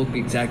ones that look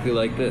exactly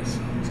like this.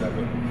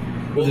 Exactly.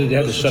 Well, they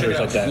have the so check shutters it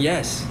out. like that.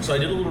 Yes. So I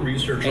did a little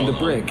research And on the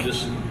brick.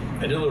 this.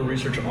 I did a little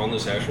research on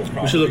this actual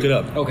property. We should look it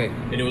up. Okay.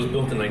 And it was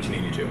built in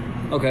 1982.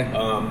 Okay.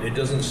 It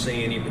doesn't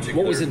say any particular.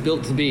 What was it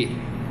built to be?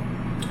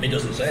 It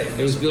doesn't say.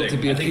 It was That's the built to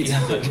thing. be a I think Pizza you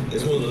have Hut. to-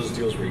 It's one of those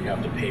deals where you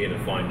have to pay to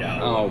find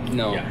out. Oh,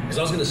 no. Yeah, because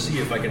I was gonna see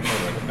if I can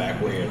find like a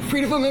back way of.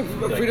 Freedom.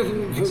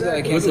 Exactly.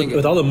 I can't think.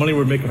 With all the money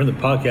we're making from the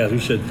podcast, we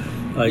should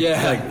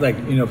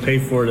pay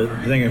for the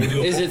thing.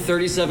 Is it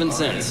 37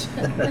 cents?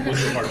 We'll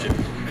do part 2.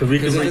 Because we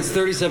Because could if it's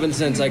 37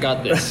 cents, I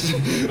got this.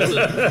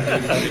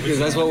 Because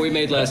that's what we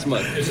made last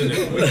month. It's in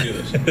there. We can do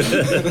this.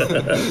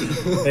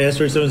 hey, that's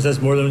 37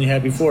 cents more than you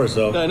had before.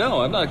 So I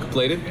know. I'm not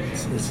complaining.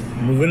 it's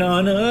moving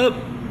on up.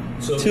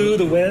 So To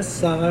the west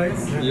side.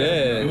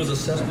 It was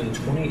assessed in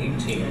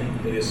 2018.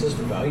 And the assessed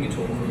value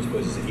total for this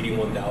place is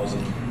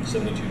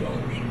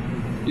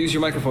 $81,072. Use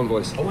your microphone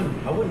voice. I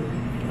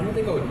don't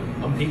think I would.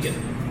 I'm peeking.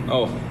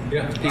 Oh,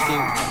 Yeah.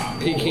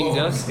 Peking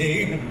dust?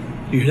 See?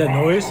 You hear that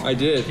noise? I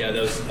did. Yeah,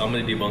 I'm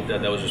gonna debunk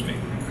that. That was just me.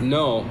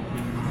 No.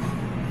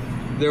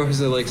 There was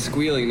a like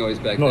squealing noise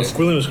back No, there.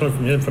 squealing was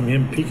coming from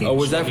him peeking. Oh,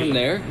 was that from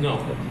there?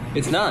 No.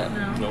 It's not.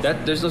 No.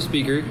 There's no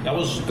speaker. That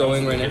was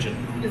going in right the now. kitchen.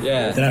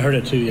 Yeah, Then I heard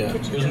it too. Yeah.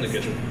 It was in the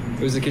kitchen.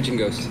 it was the kitchen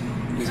ghost.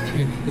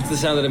 It's the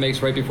sound that it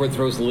makes right before it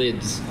throws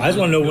lids. I just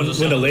want to know It when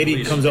was a a sound lady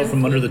police. comes out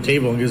from under the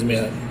table and gives me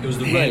a It was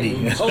the handy.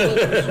 right. Oh,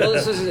 well,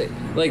 this is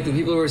like the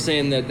people who were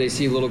saying that they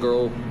see a little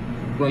girl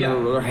run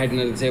her head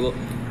into the table.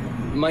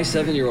 My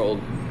 7-year-old,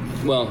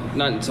 well,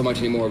 not so much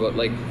anymore, but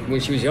like when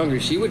she was younger,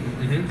 she would,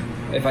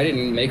 if I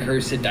didn't make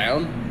her sit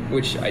down,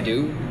 which I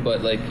do,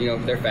 but like, you know,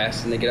 they're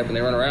fast and they get up and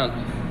they run around,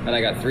 and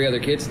I got 3 other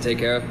kids to take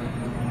care of,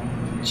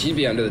 she'd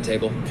be under the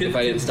table if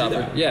I didn't Kids stop do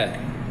her. that. Yeah.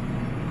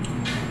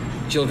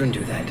 Children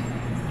do that.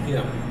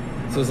 Yeah.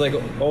 So it's like,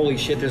 holy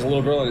shit, there's a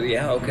little girl.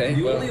 Yeah, okay.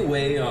 The well, only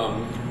way,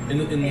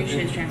 Make sure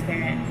it's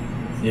transparent.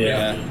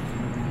 Yeah.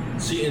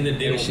 see, in the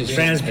day, She's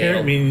Transparent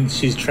Pale. means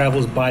she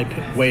travels by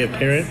way of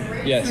parent.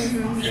 Yes. That's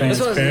what I was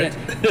Transparent.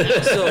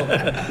 saying. So,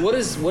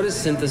 what does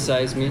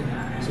synthesize mean?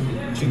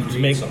 To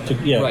make,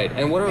 yeah. Right.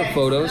 And what are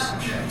photos?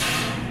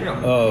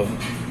 Of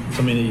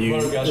something that you.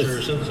 Photographs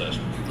are synthesized.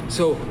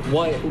 So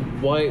why?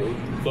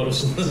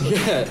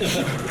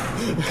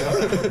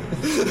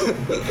 Photosynthesis.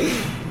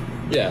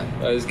 Yeah.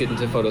 I was getting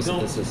to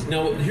photosynthesis.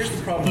 Now, here's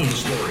the problem with the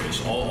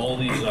stories. All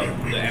these the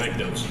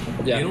anecdotes.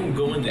 Yeah. They don't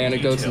go into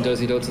Anecdotes and detail.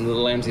 dozy dotes and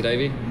little lambsy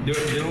divey.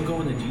 They don't go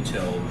into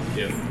detail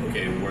if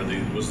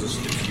was this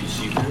did you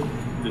see through?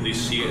 Did they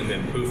see it and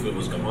then poof it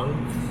was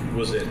gone?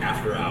 Was it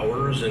after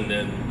hours and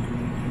then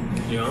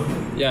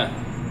Yeah.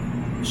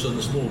 So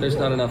this little There's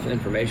girl, not enough it's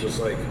information. just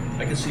like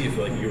I can see if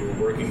like you were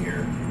working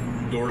here,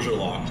 doors are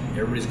locked,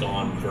 everybody's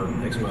gone for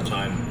X amount of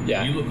time.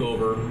 Yeah. You look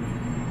over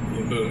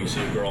and boom, you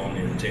see a girl on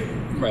the end of the table.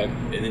 Right.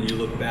 And then you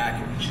look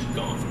back, she's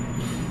gone.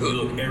 You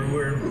look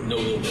everywhere, no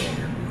little girl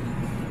here.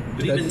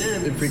 But even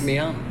then, it freaked me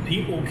out.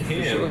 people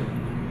can Sure.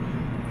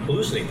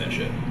 hallucinate that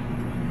shit.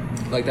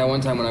 Like that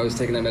one time when I was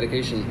taking that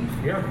medication,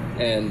 Yeah.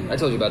 and I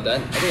told you about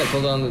that. I think I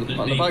told it on the Did you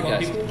call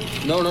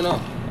podcast. people?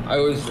 No. I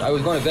was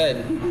going to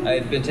bed. I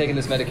had been taking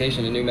this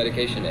medication, a new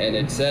medication, and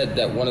it said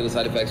that one of the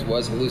side effects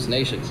was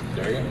hallucinations.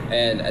 There you go.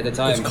 And at the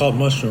time, It's called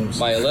mushrooms.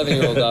 my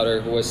 11-year-old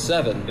daughter was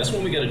 7, That's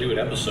when we got to do an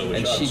episode with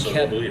and shots, so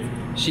they'll believe.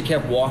 she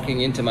kept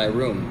walking into my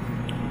room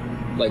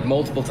like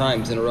multiple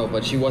times in a row,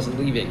 but she wasn't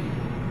leaving.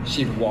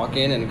 She'd walk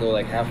in and go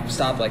like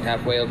stop like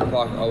halfway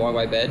along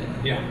my bed,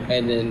 Yeah.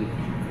 and then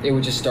it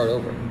would just start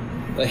over,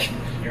 like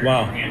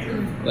Wow.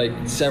 like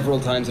several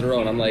times in a row.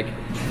 And I'm like,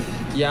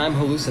 yeah, I'm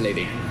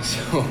hallucinating.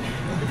 So,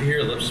 If you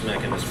hear lip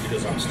smacking, it's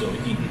because I'm still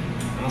eating.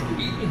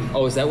 I'm eating.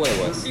 oh, is that what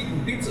it was? I'm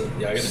eating pizza.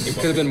 Yeah, I got to It keep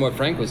could have been what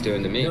Frank was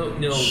doing to me. No,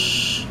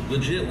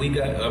 legit. We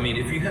got. I mean,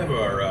 if you have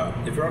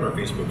if you're on our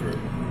Facebook group,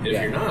 if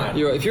Yeah. you're not,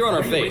 If you're on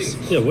our what are you face.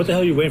 waiting Yeah, what the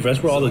hell are you waiting for?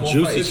 That's where all the Well,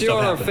 juicy If stuff you're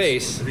on our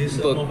happens.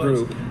 Facebook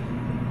group,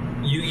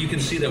 You can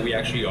see that we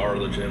actually are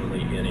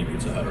legitimately in a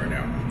Pizza Hut right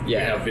now. Yeah.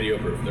 We have video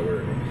proof that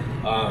we're.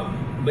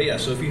 But yeah,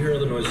 so if you hear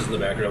other noises in the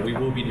background, we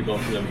will be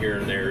debunking them here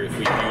and there if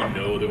we do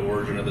know the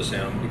origin of the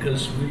sound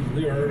because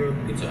we are at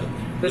a Pizza Hut.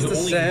 that's We're the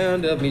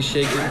sound of me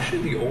shaking We're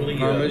actually the only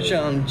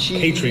Parmesan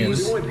cheese. we're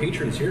Patreons. the only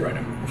patrons here right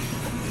now.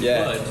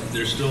 Yeah, But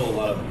there's still a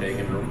lot of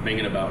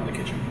banging about in the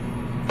kitchen.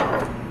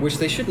 which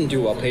they shouldn't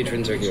do while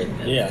patrons are here.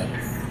 Yeah.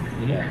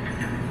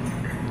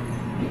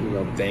 You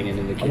know, banging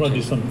in the I kitchen. want to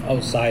do something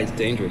outside, It's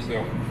dangerous.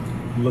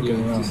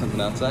 looking Do around.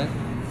 something outside.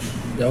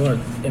 Yeah, I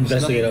want to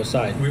investigate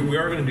outside. We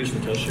are going to do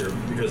some tests here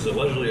because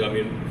allegedly, I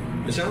mean,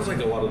 it sounds like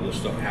a lot of this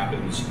stuff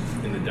happens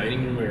in the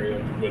dining room area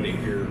when they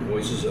hear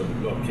voices of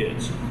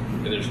kids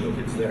and there's no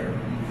kids there.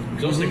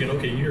 Because I was thinking,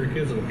 okay, you hear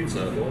kids in the Pizza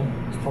Hut. Well,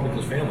 it's probably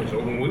because families. So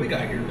when we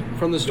got here,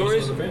 From the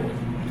stories, the family.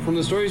 from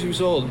the stories you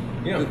sold,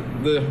 Yeah.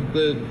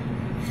 the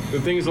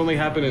things only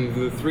happen in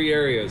the 3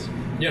 areas: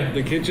 Yeah.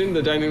 the kitchen,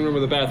 the dining room, or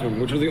the bathroom,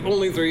 which are the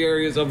only 3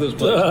 areas of this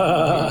place.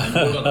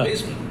 What about the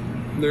basement?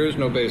 There is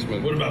no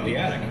basement. What about the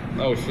attic?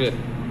 Oh shit!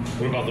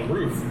 What about the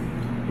roof?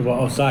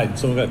 Well, outside,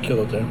 someone got killed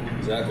out there.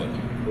 Exactly.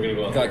 We're gonna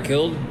go out Got there.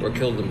 killed or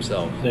killed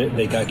themselves? They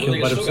got Well, killed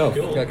they by still got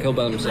themselves. Got killed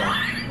by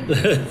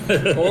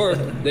themselves, or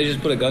they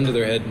just put a gun to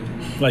their head.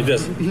 Like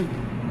this.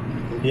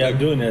 Yeah, I'm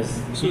doing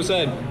this.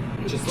 Suicide.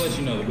 Just to let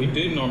you know that we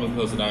did normally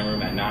close the dining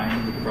room at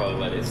 9. We could probably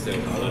let it stay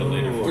a little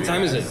later. What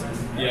time is it?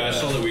 Yeah, I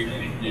saw that you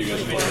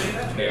guys made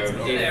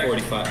it.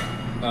 8:45.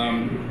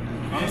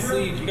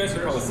 Honestly, you guys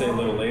could probably stay a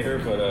little later,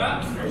 but probably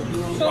I just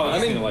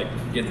mean- need to like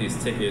get these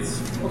tickets,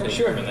 taken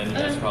sure. and then you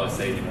guys probably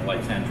stay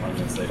like 10, 20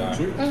 minutes later.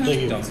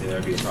 Thank you. Don't see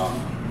there'd be a problem.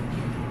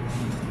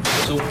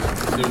 So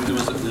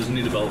there's a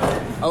new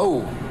development.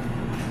 Oh,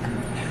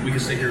 We can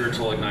stay here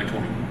until like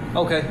 9:20.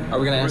 okay. Are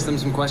we gonna ask them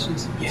some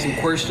questions? Some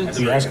questions?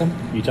 Do you ask them?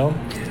 You tell them?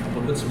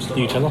 We'll put some stuff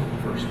Do you tell on them?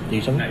 first. Do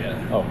you tell them? Not yet.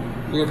 Oh.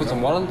 You gonna put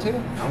some water on the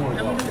table? I want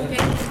to go out. Okay.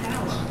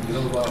 You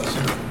know, go out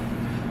soon.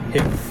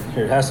 Hey,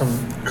 Here, have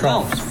some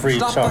crumbs, free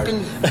stop charge.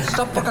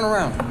 Stop fucking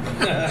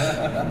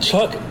around.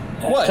 Chuck,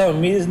 What?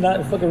 telling me is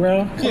not fucking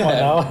around? Come on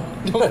now.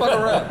 Don't fuck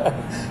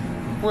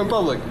around. We're in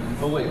public.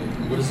 Oh wait,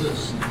 what is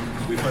this?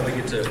 We're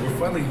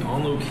finally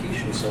on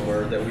location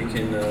somewhere that we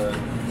can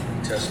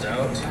test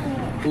out.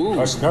 Ooh.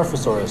 Our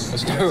Snarfosaurus.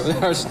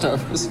 Our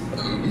Snarfus.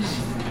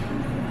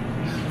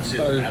 See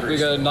if the We battery's-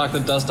 gotta knock the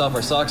dust off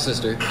our sock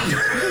sister.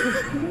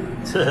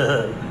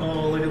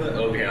 Oh, look at that.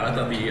 Okay, I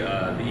thought the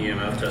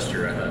EMF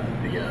tester, I thought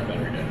the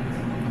battery dead.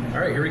 All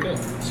right, here we go.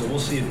 So we'll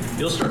see if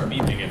he'll start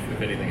beeping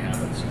if anything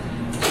happens.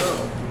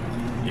 So,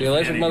 The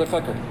electric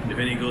motherfucker. If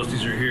any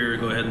ghosties are here,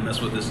 go ahead and mess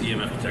with this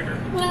EMF detector.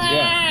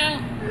 Yeah.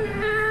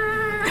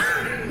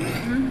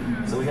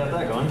 So we got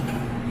that going.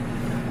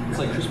 It's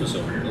like Christmas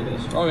over here. Look at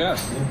this. Oh yeah.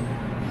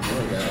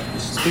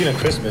 Speaking of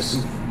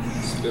Christmas,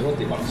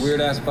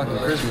 Weird ass fucking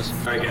Christmas.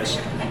 All right, guys.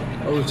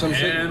 Oh, some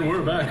shit. And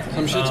we're back.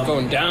 Some shit's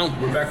going down.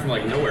 We're back from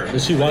like nowhere.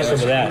 does she want some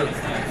of that?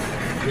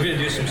 We're gonna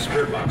do some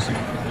spirit boxing.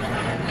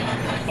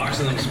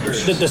 Boxing them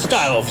spirits. The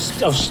style of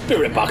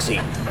spirit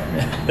boxing.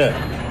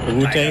 The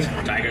Wu-Tang.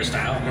 Tiger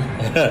style.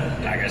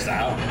 Tiger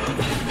style.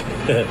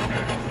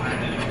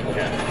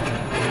 Okay.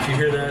 If you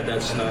hear that,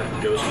 that's not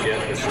ghost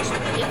yet. It's just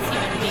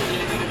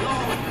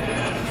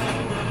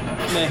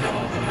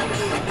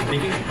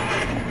speaking.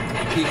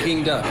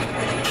 Peking duck.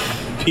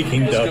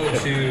 Peking Let's duck. go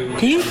to.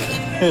 Peek.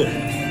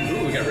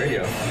 Ooh, we got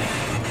radio.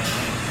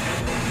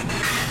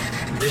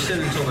 They said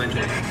until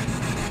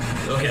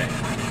 9:20. Okay.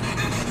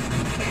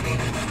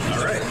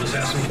 All right, let's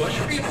ask some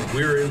questions.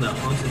 We were in the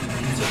haunted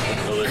pizza,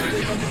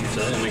 allegedly haunted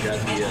pizza, and we got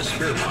the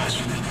spirit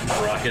box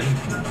rocking.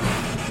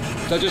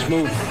 That just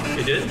moved.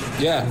 It did?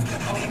 Yeah.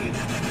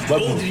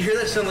 Oh, did you hear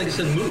that sound like it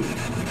said move?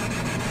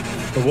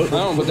 What, I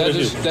don't know, but what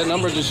did that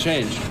number just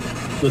changed.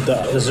 with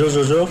the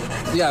 000?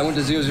 Yeah, I went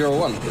to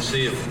 001. Let's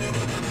see if.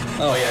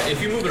 Oh yeah,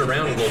 if you move it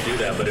around, we'll do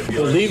that. But if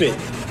you Well, leave it.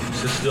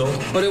 sit still,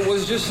 But it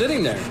was just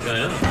sitting there.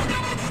 I know.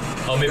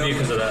 Oh, maybe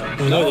because of that.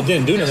 No, it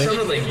didn't do That nothing.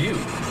 sounded like you.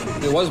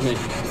 It was me.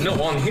 No,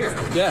 on here.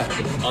 Yeah.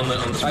 On the.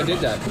 I did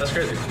that. That's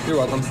crazy. You're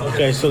welcome.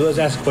 Okay, so let's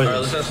ask All right,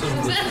 let's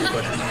questions. ask some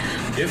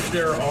questions. If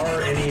there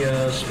are any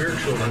spirit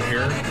children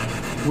here,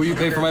 Will you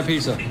pay for my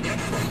pizza?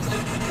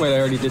 Wait, I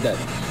already did that.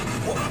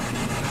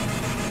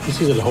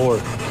 This is a whore.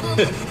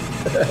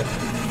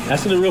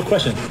 Answer the real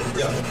question.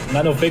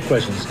 Not no fake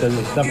questions, because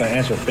it's not going to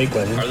answer a fake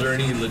question. are there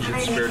any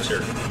legit spirits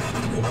here?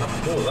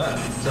 What was that?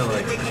 Sounded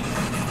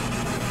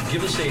like.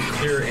 Give us a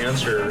clear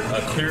answer,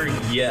 a clear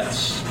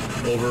yes,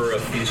 over a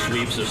few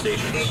sweeps of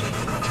stations.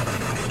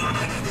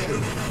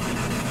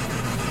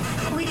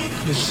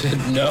 You said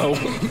no.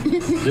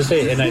 Just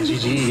say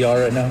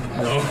Nigger right now.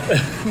 No.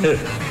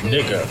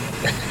 Nigga.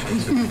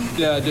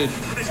 Yeah, I did.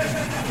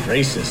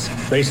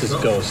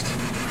 Racist ghost.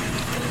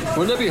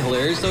 Wouldn't that be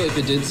hilarious though if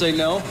it did say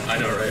no? I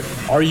know, right?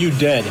 Are you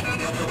dead?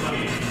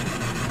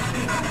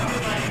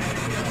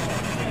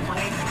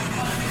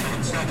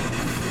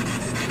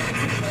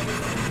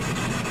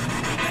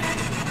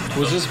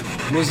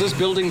 Was this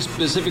building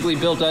specifically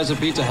built as a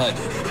Pizza Hut?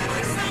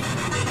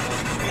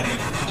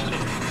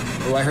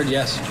 Oh, I heard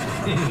yes.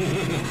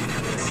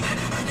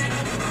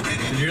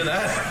 Did you hear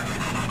that?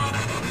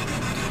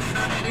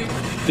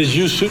 Did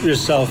you shoot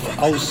yourself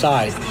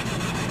outside?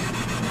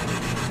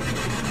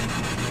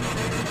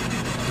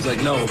 He's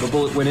like, no, the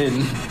bullet went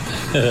in.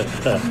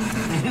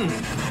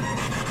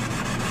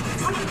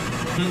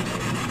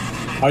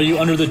 Are you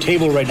under the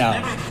table right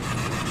now?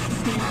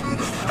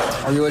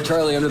 Are you a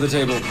Charlie under the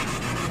table?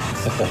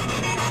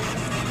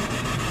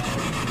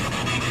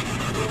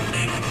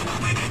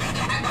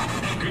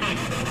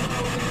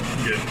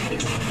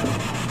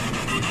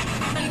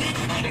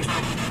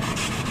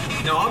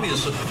 Now,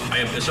 obviously,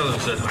 it sounds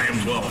like it said, I am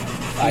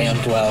 12. I am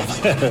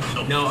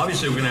 12. Now,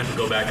 obviously, we're going to have to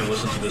go back and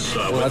listen to this.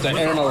 We'll have to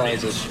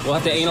analyze it. We'll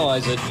have to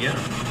analyze it. Yeah.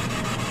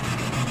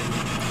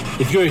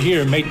 If you're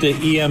here, make the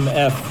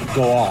EMF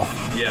go off.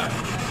 Yeah.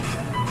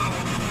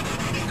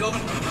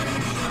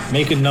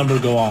 Make a number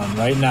go on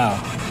right now.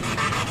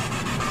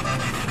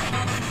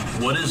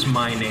 What is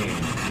my name?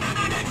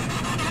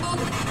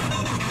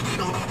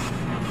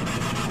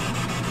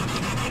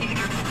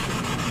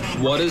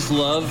 What is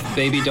love?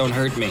 Baby, don't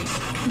hurt me.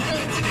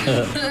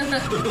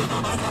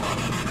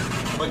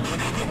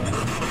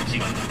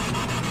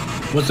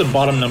 What's the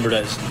bottom number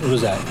that's, what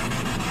was that?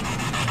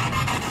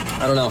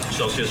 I don't know.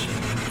 Celsius.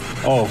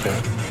 Oh, okay.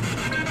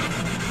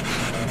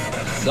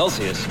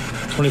 Celsius.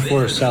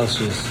 24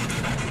 Celsius.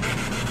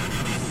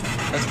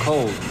 That's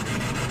cold.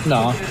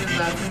 No,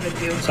 Nothing to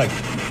do. it's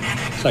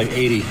like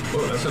 80.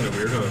 Oh, that sounded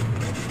weird,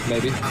 huh?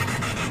 Maybe.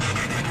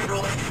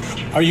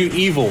 Are you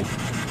evil?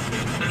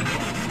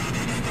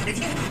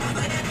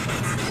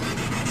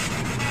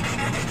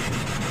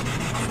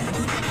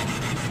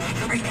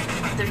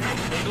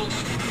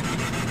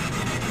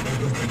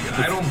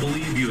 I don't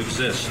believe you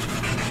exist.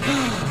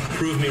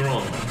 Prove me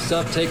wrong.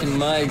 Stop taking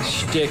my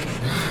shtick.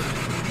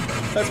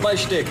 That's my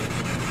shtick.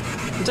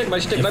 You take my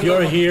shtick. If I'm you're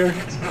going- here,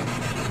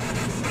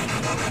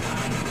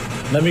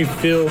 let me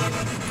feel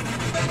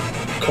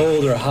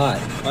Cold or hot?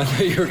 I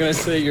thought you were gonna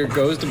say your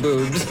ghost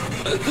boobs.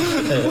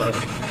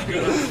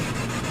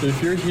 If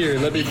you're here,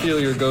 let me feel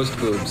your ghost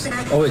boobs.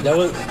 Oh wait, that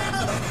was.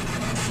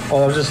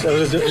 Oh, it was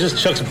just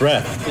Chuck's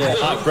breath. Yeah.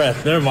 Hot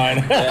breath. Never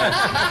mind.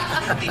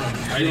 I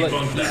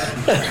debunked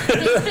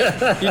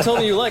that. You told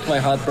me you like my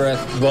hot breath.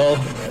 Well,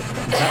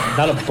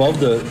 not above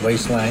the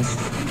waistline.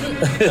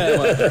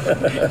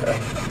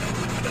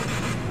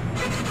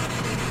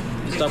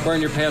 Stop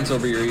wearing your pants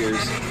over your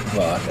ears.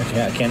 Well,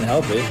 I can't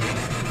help it.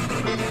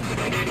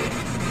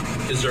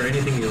 Is there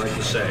anything you'd like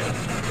to say?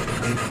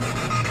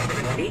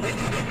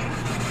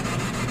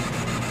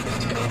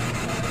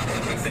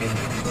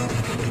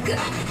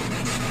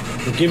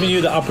 We're giving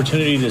you the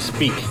opportunity to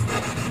speak.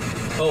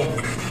 Oh,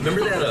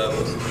 remember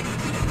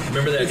that?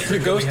 Remember that? It's the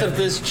ghost of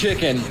this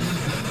chicken.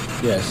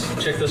 Yes.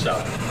 Check this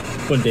out.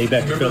 One day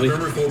back to Philly.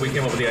 Remember before we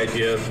came up with the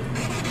idea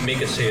of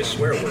make it say a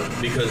swear word?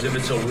 Because if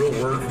it's a real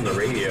word from the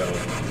radio,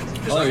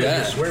 it's not gonna be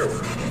a swear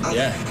word.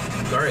 Yeah.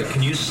 All right,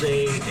 can you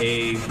say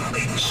a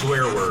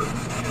swear word?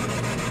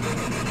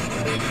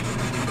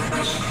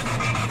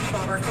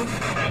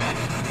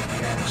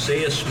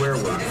 Say a swear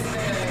word.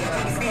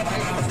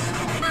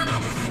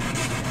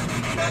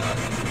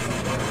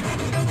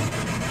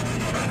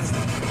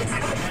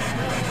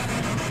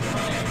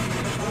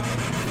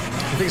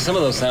 I think some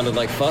of those sounded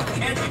like fuck.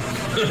 I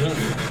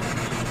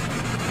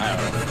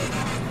don't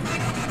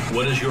know.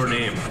 What is your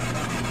name?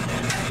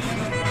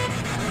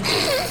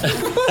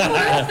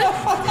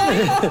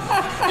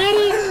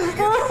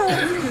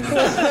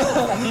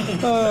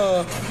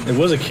 It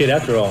was a kid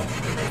after all.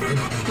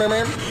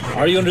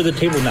 Are you under the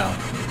table now?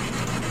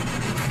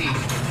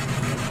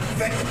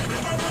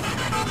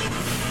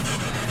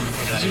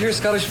 Did you hear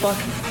Scottish fuck?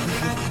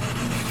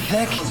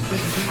 Heck.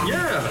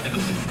 Yeah.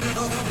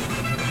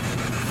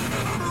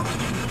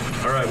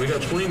 All right, we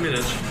got 20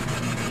 minutes.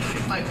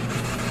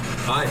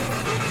 Hi.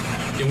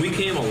 And we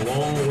came a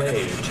long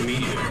way to meet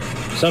you.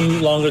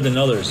 Some longer than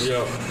others.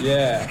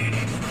 Yeah.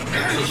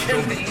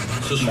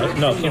 So stroke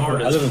No, from the I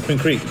hardest. live in Queen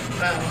Creek.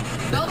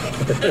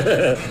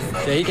 Yeah,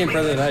 he came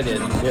further than I did.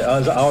 Yeah, it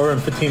was an hour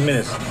and 15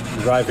 minutes to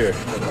drive here.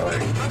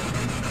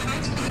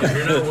 If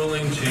you're not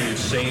willing to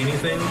say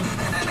anything,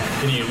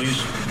 can you at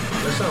least...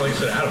 That's not like you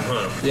said Adam,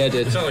 huh? Yeah, I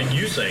did. It's not like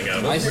you saying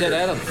Adam. I That's said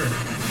weird. Adam.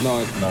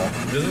 No,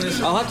 Doesn't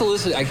this... I'll have to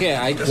listen. I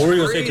can't. That's What were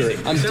you gonna say crazy. to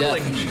it? I'm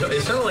sounded deaf. Like,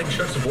 it sounded like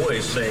Chuck's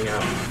voice saying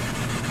Adam.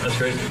 That's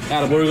crazy.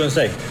 Adam, what were we going to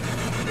say?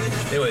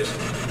 Anyways,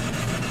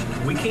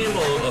 we came a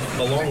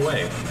long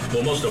way.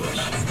 Well, most of us.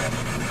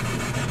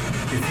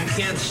 If you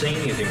can't say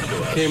anything to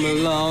us, Came a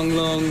long,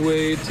 long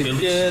way at least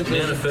together.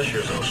 manifest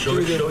yourself. Show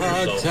Through the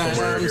hard yourself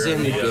somewhere times here in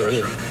and the the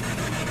good.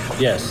 restaurant.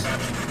 Yes.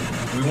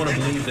 We want to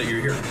believe that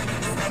you're here.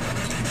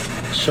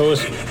 Show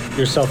us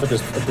yourself at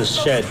this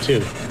shed,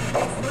 too.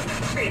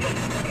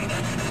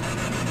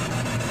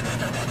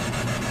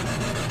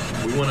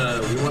 We want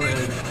to.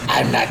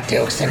 I'm not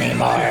Dukes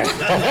anymore.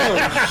 Stop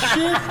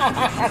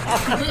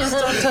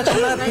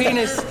touching my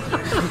penis.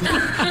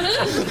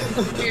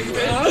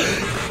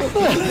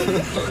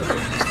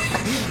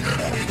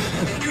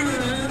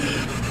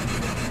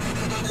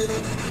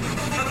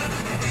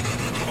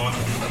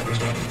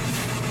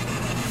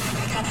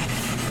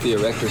 The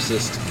erector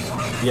cyst.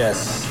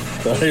 Yes.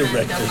 Very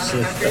reckless.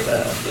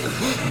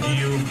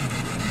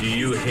 Do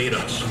you hate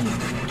us?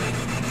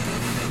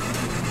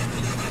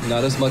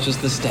 Not as much as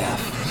the staff.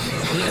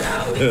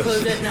 Yeah, we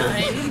close at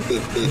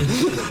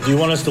 9. Do you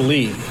want us to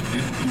leave?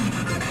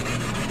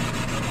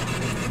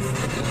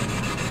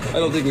 I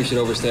don't think we should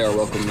overstay our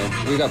welcome though.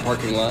 We got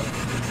parking lot.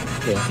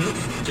 Yeah.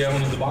 Yeah, I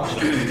went to the box. I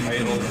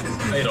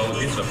ate all the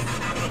pizza.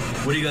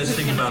 What do you guys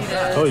think about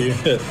that? Oh, you.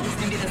 He's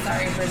gonna be the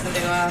sorry person to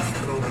go ask.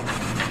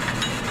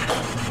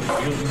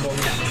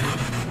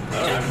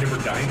 I've never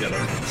dined at a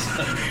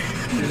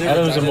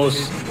Adam's the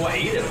most. Well, I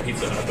ate at a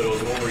Pizza Hut, but it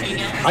was one where you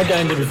I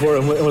dined there before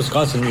in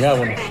Wisconsin. We have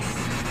one. This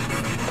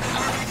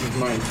is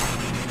mine.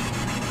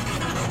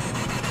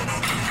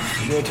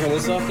 You want to turn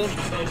this off then?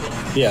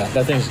 Yeah,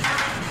 that thing's.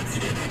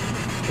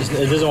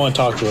 It doesn't want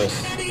to talk to us.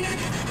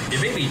 It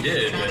maybe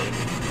did, but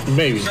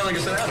Maybe. it sounded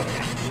like I said Adam.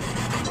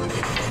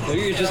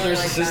 Maybe you're just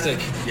narcissistic.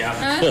 Yeah.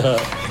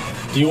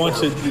 Do you want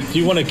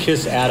to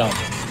kiss Adam?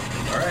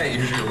 All right,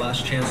 here's your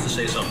last chance to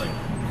say something.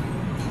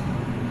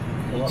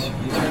 You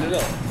turned it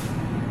up.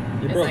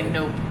 You It's broke like, it.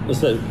 nope.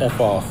 Let's let F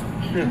off.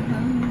 You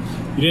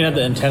didn't have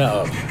the antenna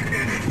up.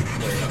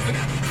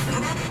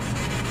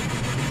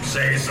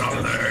 Say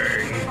something.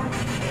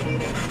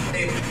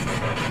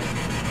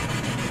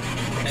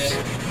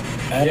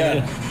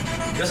 Yeah.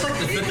 That's like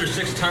the fifth or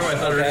sixth time I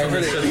thought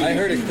Okay, I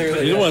heard it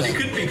clearly. You know what? It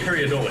could be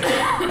periodolic.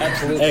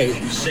 Absolutely.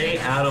 Hey, Say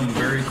Adam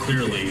very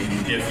clearly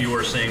if you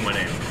are saying my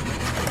name.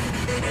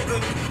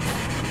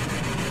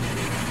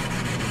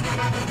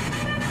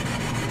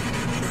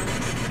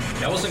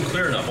 That wasn't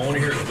clear enough. I want to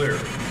hear it clear.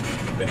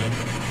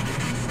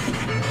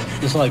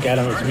 it's not like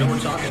Adam All with right, now me. we're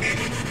talking.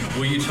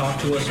 Will you talk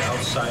to us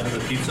outside of the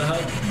Pizza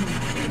Hut?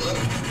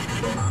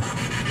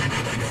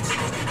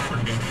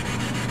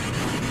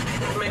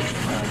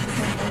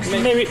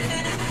 Maybe.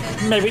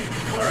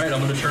 All right, I'm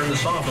going to turn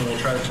this off and we'll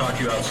try to talk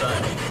you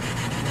outside.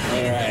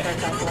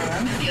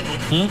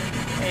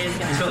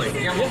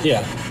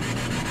 Yeah.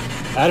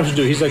 Adam should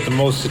do it. He's like the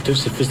most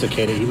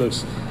sophisticated. He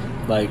looks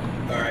like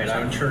All right,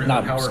 I'm turning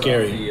Not the power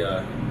scary.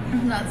 off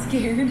I'm not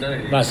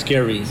scared. not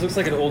scary. This looks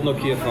like an old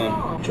Nokia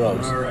phone.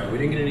 Drugs. All right, we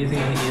didn't get anything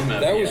on the EMF.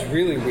 That was yet.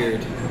 really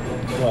weird.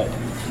 What?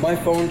 My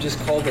phone just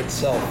called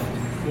itself.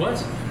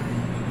 What?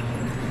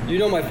 You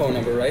know my phone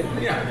number, right?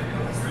 Yeah.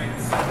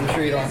 I'm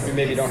sure you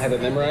maybe don't have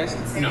it memorized.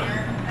 No.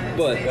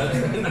 But I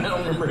don't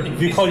remember anything.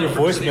 If you call your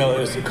voicemail,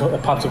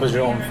 it pops up as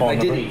your own phone I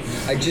number.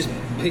 didn't. I just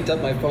picked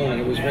up my phone and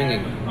it was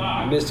ringing.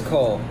 Missed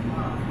call.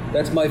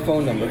 That's my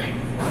phone number.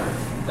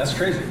 That's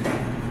crazy.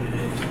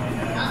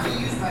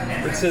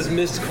 It says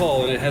missed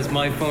call and it has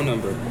my phone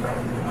number.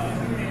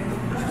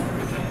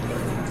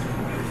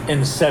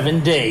 In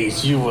 7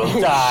 days, you will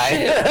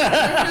die.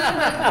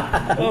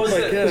 Oh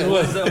my god.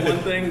 What was that one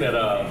thing that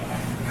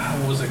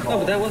what was it No, called?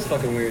 but that was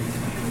fucking weird. Say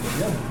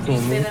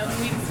that when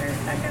we start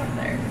back out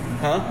there.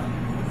 Huh?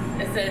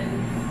 I said,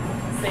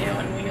 say it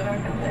when we go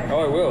back out there. Oh,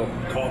 I will.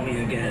 Call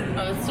me again.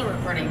 Oh, it's still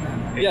recording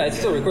though. Yeah, it's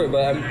still recorded,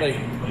 but I'm like,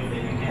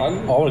 I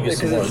wanna get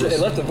some more of because this.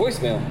 it left a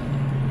voicemail.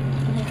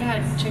 Oh my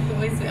god, check the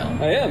voicemail.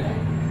 I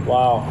am.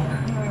 Wow.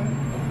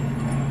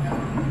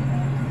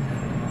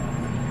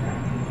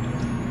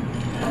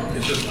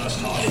 It's just us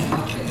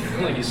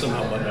talking. Like you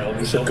somehow butt dialed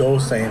It's a yourself.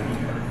 ghost saying,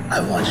 I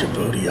want your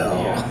booty,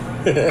 yo.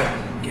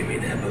 Give me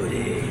that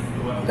booty.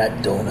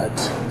 That donut.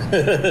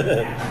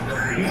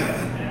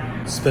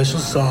 Special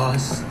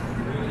sauce.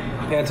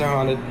 Pants are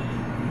haunted.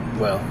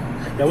 Well,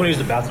 I want to use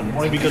the bathroom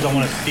only because I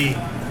want to see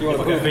You want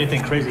to if poop?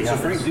 anything crazy So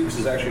happens. Frank Dukes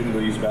is actually going to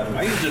go use the bathroom.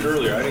 I used it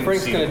earlier. I didn't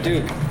Frank's see gonna it.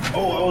 duke.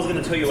 Oh, I was going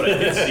to tell you what I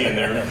did see in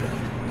there.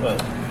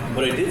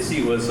 What I did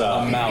see was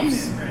A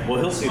mouse. Well,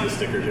 he'll see the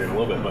stickers here in a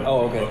little bit, but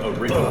Oh, okay. a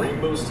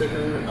rainbow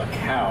sticker, a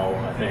cow,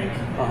 I think,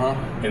 Uh-huh.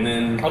 and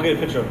then I'll get a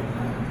picture of it.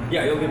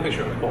 yeah, you'll get a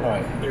picture of it. Cool. All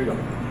right. There you go.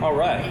 All Are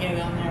right. you gonna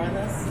go in there with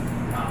us?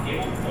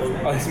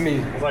 Oh, it's me.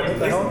 Like, what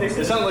the hell?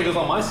 It sounded like it was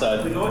on my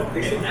side. You know what?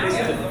 They said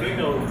the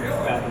female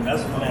bathroom.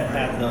 That's the one that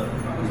had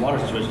the water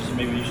situation, so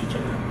maybe you should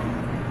check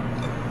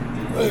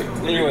it.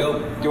 Anyway,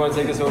 do you want to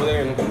take this over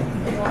there? And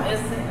What is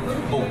it?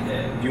 Oh,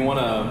 do you want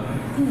to?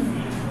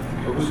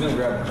 Who's going to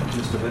grab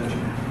Mr.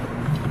 Benjamin?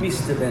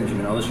 Mr.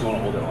 Benjamin. Unless you want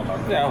to hold it, I'll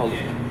talk. yeah, I'll hold it.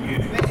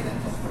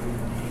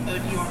 Oh,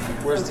 do you want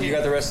Where's you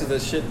got the rest of the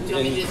shit? Do you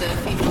want me to do the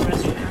female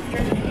restroom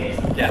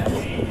after? Yeah.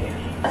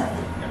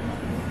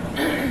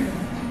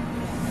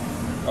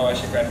 Oh, I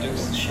should grab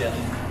Duke's shit.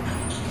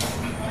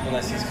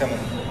 Unless he's coming.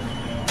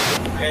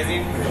 Guys,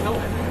 need?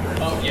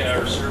 Oh, yeah,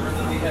 our server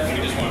that we have.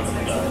 We just want to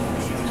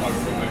talk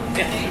real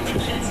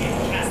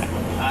quick.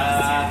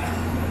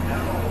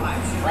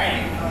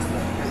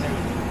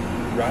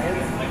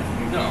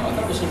 Ryan? No, I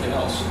thought it was something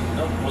else.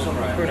 No, it wasn't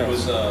Ryan. Who knows? It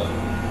was,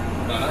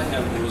 no, not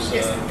him. It was,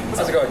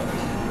 How's it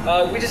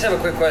going? We just have a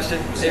quick question,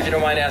 if you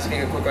don't mind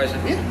asking a quick question.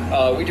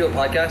 Yeah. We do a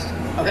podcast,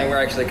 and we're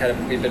actually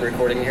we've been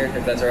recording here,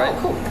 if that's all right.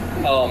 Oh,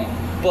 cool.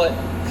 But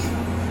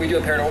we do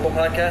a paranormal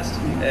podcast,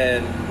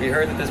 and we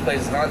heard that this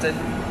place is haunted.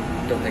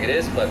 Don't think it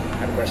is, but I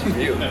have a question for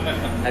you.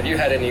 Have you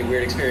had any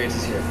weird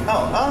experiences here?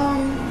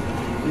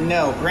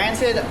 No.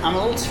 Granted, I'm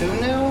a little too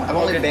new. I've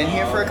only Okay. been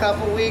here for a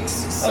couple weeks,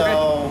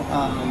 so,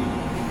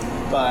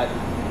 but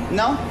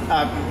no.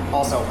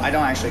 Also, I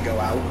don't actually go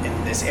out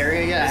in this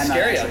area yet. It's I'm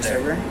scary not out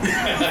actually there. sober.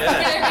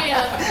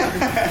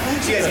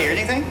 Did you guys hear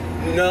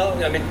anything? No,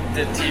 I mean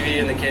the TV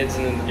and the kids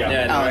and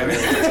Yeah. no, Oh, I mean,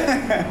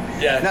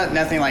 yeah.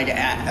 Nothing like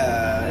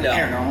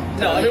paranormal.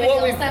 No, I mean Anything what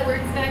else we. that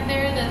works back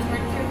there that's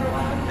worked here for a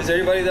while? Is there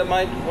anybody that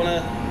might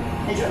wanna?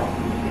 Hey, Joe.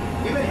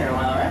 You've been here a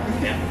while, right?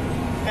 Yeah.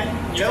 Okay.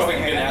 You Joe's probably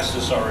been been here. asked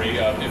this already.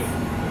 Have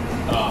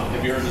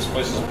you heard this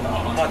place is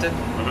haunted? Haunted?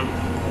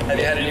 Have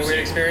you had any weird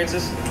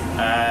experiences?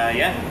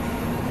 Yeah.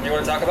 You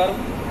want to talk about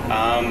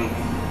them?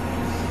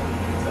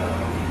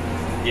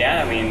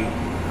 Yeah, I mean,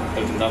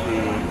 there's nothing,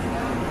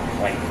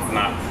 like,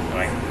 not,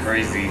 like,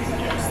 crazy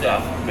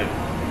stuff, but,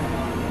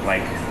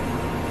 like,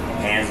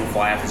 hands will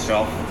fly off the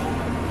shelf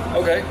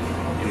Okay.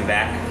 in the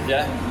back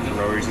Yeah. for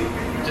no reason.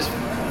 Just fly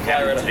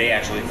Happened right up. today,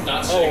 actually.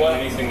 Not saying what?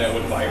 anything that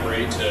would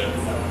vibrate to,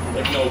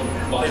 like, no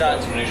logical Not-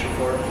 explanation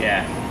for it.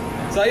 Yeah.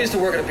 So I used to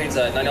work at a Pizza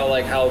Hut, and I know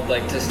like how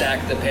like to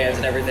stack the pans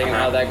and everything and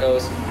how Uh-huh. that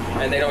goes,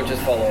 and they don't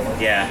just fall over.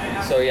 Yeah.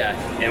 So yeah.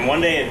 And one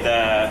day,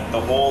 the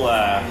whole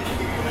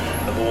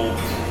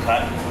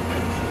cut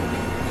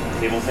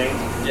table thing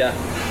Yeah.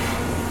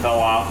 fell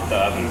off the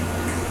oven.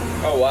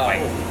 Oh wow.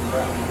 Like,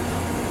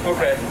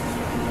 Okay.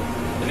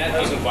 And that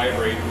doesn't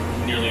vibrate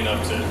nearly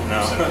enough to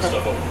No. send that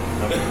stuff up.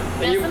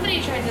 Yeah,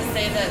 somebody tried to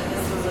say that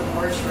this was a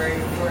mortuary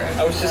before.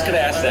 I was just gonna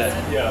ask that.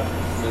 Yeah.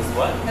 this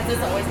what? Has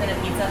this always been a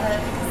Pizza Hut?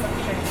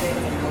 Somebody tried to say it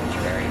was a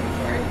mortuary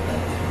before.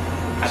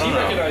 I don't He know.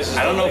 recognizes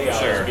I don't the know for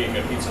layout sure. as being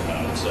a Pizza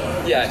Hut, so.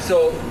 Yeah.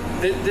 So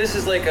this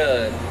is like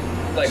a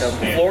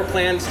floor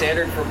plan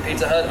standard for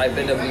Pizza Hut. I've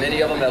been to many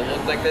of them that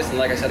look like this, and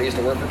like I said, I used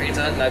to work for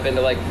Pizza Hut, and I've been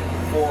to like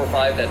 4 or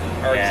 5 that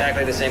are Yeah.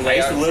 exactly the same I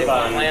used layout, to same live floor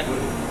on plan.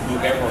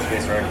 Luke Air Force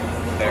Base right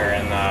there,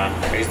 and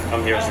I used to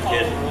come here as a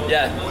kid.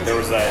 Yeah. There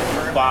was that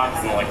box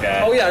and like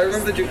that Oh yeah, I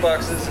remember the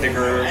jukeboxes.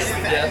 stickers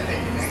Yeah.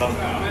 stuff.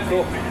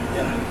 Cool.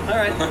 All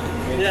right.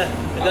 Yeah.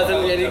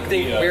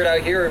 Anything weird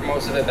out here, or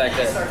most of it back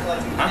there?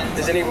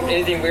 Does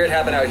anything weird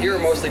happen out here, or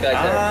mostly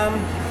back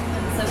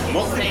there?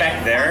 Mostly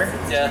back there.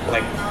 Yeah.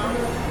 Like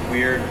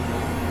weird,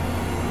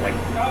 like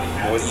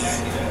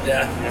noises.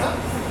 Yeah.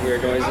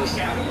 Weird noises.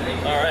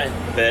 All right.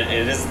 But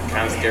it is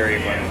kind of scary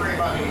when you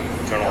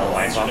turn all the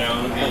lights off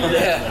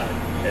Yeah.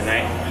 at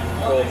night.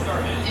 Cool.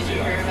 Did you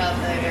hear about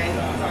the guy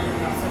who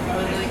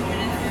supposedly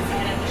committed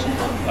suicide at the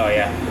show? Oh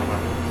yeah.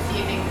 Do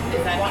you think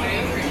is that true?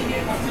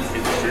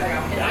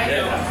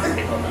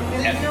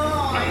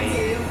 I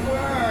mean,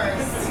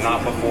 it's not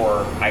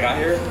before I got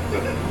here,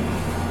 but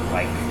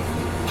like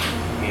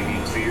maybe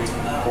 2 years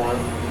before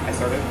I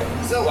started.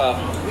 So, wow.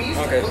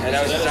 Okay, and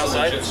that was just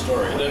outside? Legit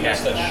story. Then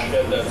that's that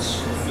shed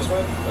that's this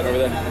way? Right over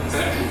there?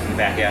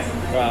 Back, yeah.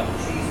 Wow.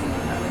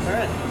 All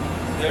right.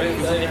 Do you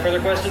have any further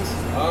questions?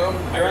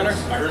 Your Honor?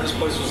 I heard this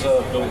place was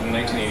built in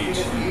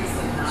 1982.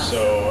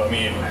 So, I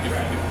mean,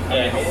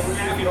 how old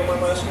are you, if you don't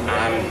mind my asking?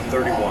 I'm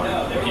 31.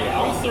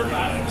 Yeah, I'm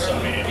 39. So, I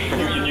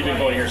mean, you've been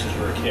going here since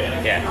you were a kid.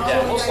 Yeah.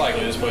 So, most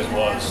likely this place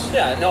was.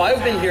 Yeah, no,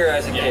 I've been here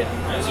as a kid.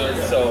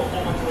 So,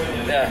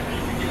 yeah.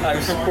 I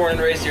was born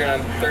and raised here,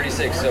 and I'm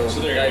 36, so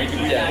there you go.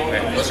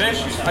 yeah. What's your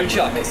name? I'm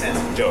Chuck.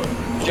 Joe.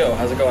 Joe,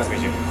 how's it going?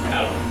 Meet you.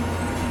 Adam.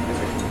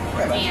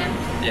 And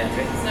Yeah.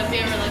 so if you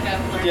ever look up,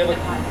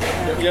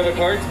 Do you have a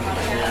card?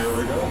 Here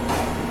we go.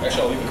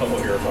 Actually, I'll leave a couple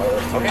here if I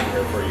were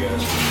here for you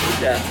guys.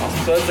 Yeah.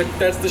 So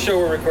that's the show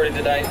we're recording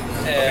tonight,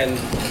 and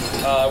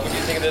what do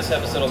you think of this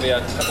episode? Will be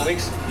out in a couple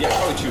weeks. Yeah,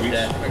 probably 2 weeks.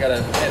 Yeah, we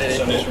gotta edit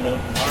Sundays it, from now.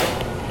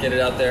 get it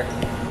out there.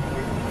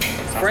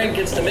 Frank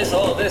gets to miss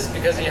all of this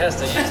because he has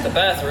to use the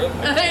bathroom.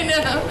 I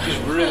know. He's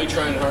really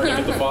trying hard to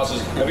get the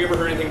faucets. Have you ever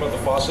heard anything about the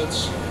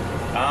faucets?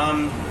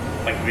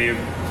 Like they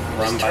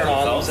run Just by turn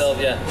on themselves.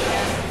 themselves, yeah.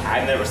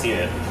 I've never seen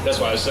it. That's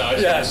why I was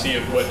trying to see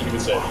what he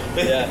would say.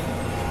 Yeah.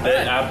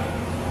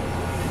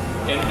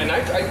 And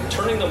I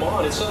turning them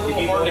on, it's a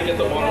little hard to get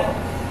them on.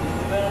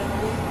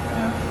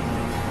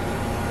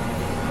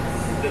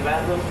 The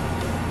bathroom.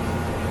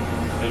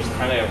 There's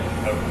kind of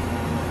a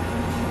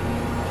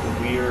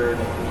weird.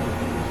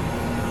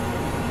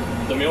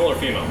 The male or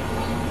female?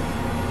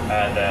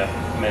 The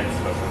men's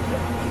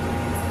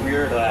bathroom.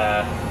 Weird.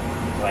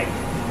 Like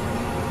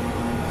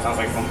sounds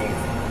like something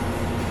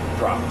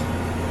dropped.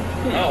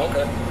 Oh,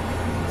 okay.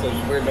 So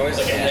there's weird noises.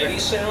 Like a heavy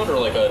sound or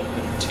like a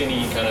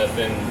tinny kind of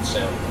thin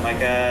sound?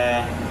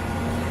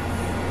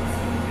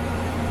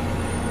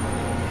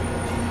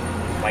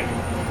 Like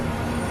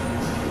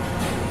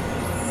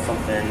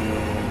something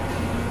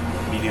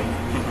medium.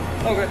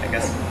 Okay. I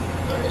guess.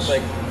 Nice.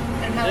 Like,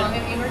 And how long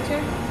have you worked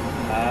here?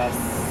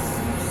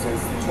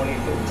 Since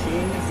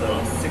 2013, so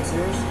 6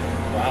 years.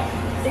 Wow.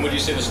 And would you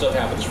say this stuff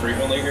happens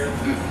frequently here?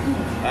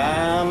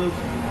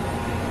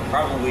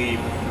 Probably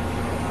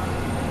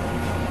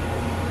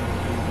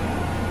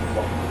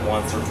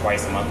once or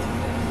twice a month.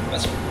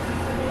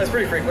 that's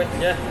pretty frequent,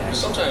 yeah.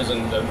 Sometimes in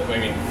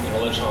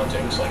alleged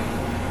hauntings, like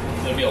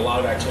there'll be a lot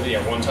of activity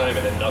at one time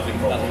and then nothing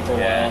for a while,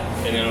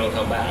 Yeah. and then it'll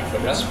come back.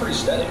 But that's pretty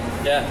steady.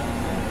 Yeah.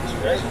 It's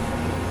crazy.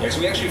 Yeah, so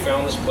we actually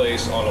found this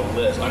place on a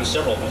list, on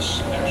several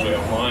lists actually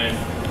online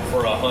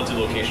for haunted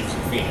locations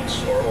in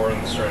Phoenix or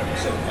in the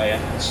surroundings. Oh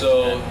yeah.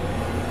 So,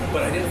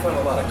 but I didn't find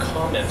a lot of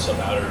comments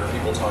about it or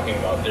people talking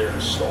about their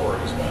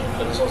stories about it.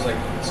 But so I was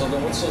like, so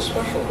then what's so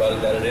special about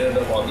it that it ended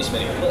up on this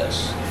many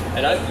lists?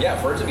 And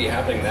for it to be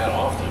happening that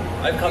often.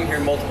 I've come here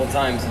multiple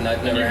times and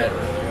I've never had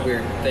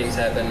weird things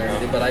happen or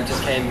anything, but I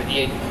just came,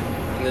 ate,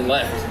 and then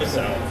left.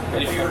 So.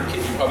 And if you were a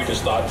kid, you probably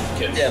just thought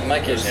kids. Yeah, my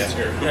kids. Yeah,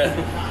 scared.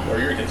 Yeah. Or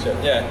your kids,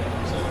 yeah. Yeah.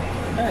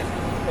 All right.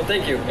 Well,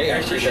 thank you. Hey, I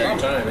appreciate your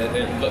time.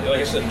 And like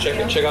I said,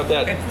 check out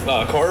that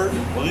card. Do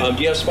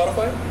you have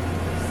Spotify?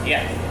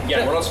 Yeah.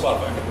 Yeah, we're on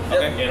Spotify.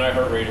 Yep. And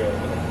iHeartRadio.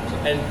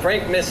 And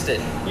Frank missed it.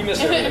 He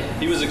missed everything.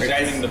 He was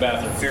examining the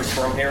bathroom. You're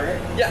from here,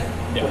 right? Yeah.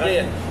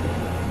 Yeah.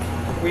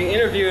 We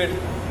interviewed.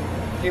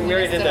 We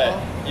already did missed it that.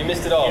 all. You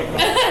missed it all.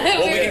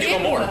 Well, we can give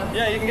him more.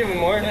 Yeah, you can give him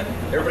more.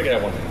 Everybody can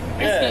have one.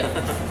 Yeah.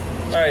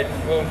 All right.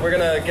 Well, we're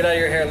gonna get out of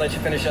your hair and let you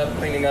finish up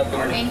cleaning up.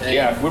 And, Thank you.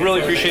 Yeah, we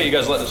really appreciate you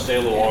guys letting us stay a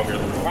little longer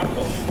than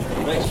normal.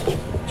 Thanks.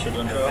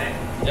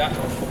 Yeah.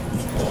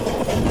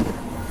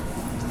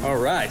 All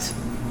right.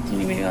 Do you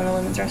need me to go in the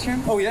women's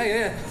restroom? Oh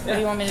yeah. What do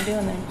you want me to do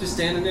in there? Just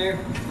standing there.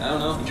 I don't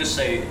know. Just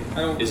say,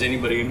 is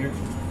anybody in here?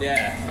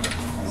 Yeah.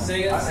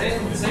 Say it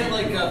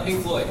like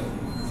Pink Floyd.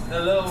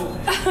 Hello.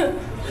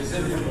 Is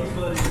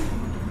everybody?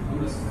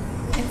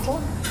 It's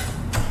locked.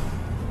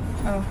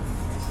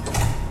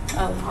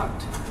 Oh,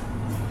 locked.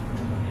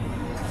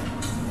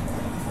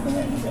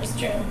 Women's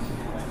restroom.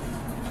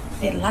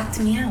 They locked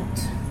me out.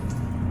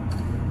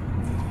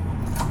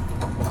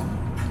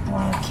 I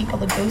want to keep all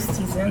the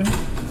ghosties in.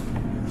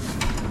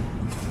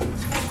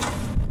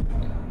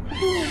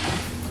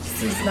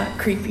 This is not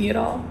creepy at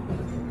all.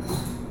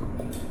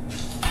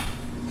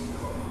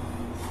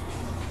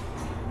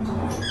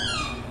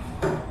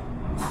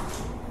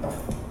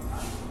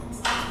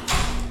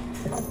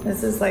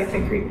 This is like the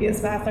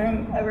creepiest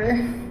bathroom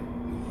ever.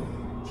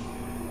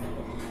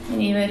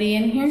 Anybody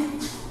in here?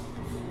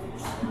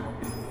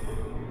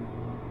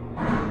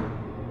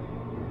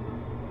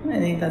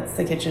 that's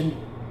the kitchen.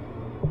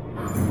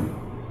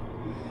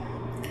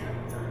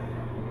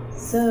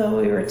 So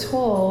we were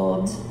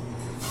told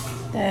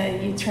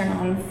that you turn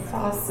on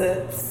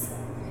faucets.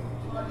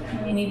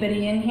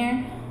 Anybody in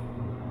here?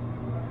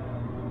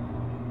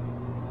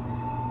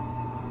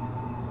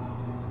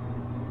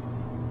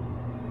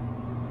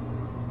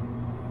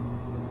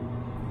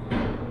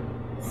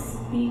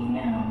 Speak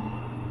now.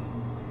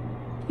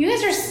 You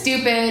guys are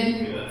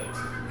stupid.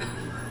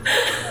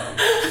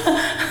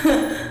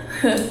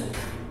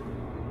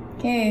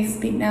 Okay,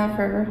 speak now,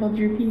 forever hold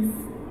your peace.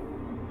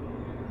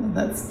 Oh,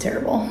 that's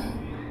terrible.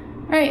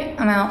 Alright,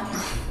 I'm out.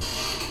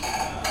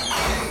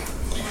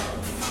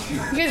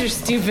 You guys are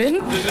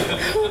stupid.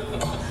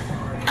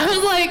 I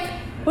was like,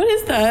 what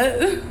is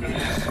that?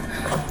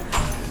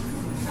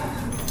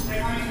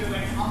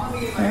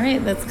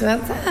 Alright, let's go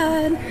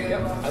outside.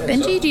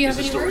 Benji, do you have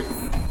any words?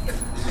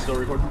 Still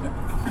recording?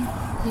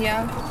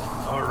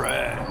 Yeah. All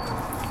right.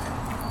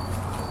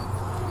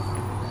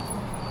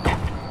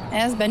 I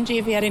asked Benji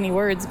if he had any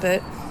words,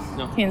 but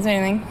No. he didn't say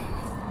anything.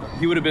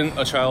 He would have been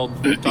a child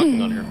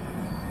talking on here.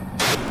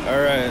 All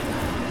right.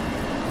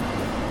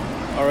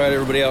 All right,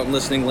 everybody out in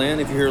listening land.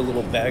 If you hear a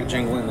little bag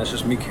jingling, that's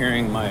just me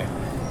carrying my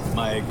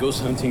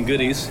ghost hunting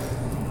goodies.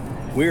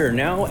 We are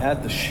now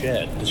at the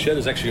shed. The shed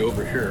is actually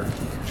over here.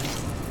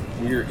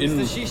 We're in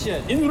the she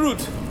shed. En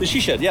route. The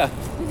she shed, yeah.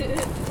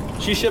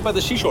 She shed by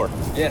the seashore.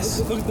 Yes.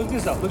 Look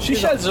this up. She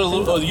sheds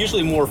are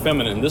usually more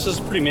feminine. This is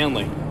pretty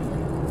manly.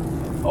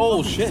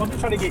 Oh shit! Something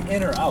trying to get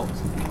in or out.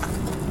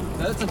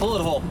 That's a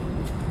bullet hole.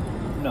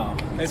 No.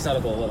 It's not a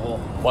bullet hole.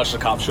 Watch the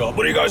cops show up.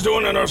 What are you guys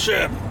doing in our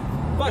shed?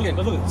 Fuck it.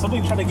 Look,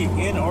 something trying to get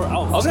in or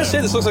out. I was gonna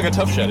say this looks like a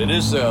tough shed. It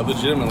is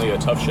legitimately a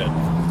tough shed.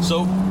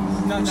 So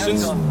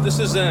since this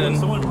is an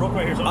Someone broke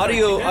right here. So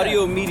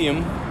audio medium,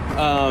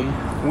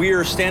 we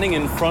are standing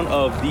in front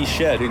of the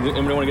shed.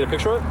 Anybody want to get a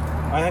picture of it?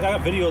 I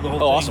got video of the whole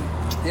thing. Oh, awesome.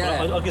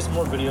 Yeah. I'll get some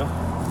more video.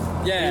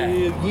 Yeah.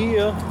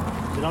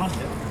 Yeah. Get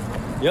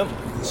on? Yep.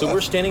 So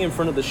we're standing in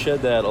front of the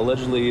shed that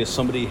allegedly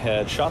somebody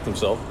had shot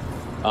themselves.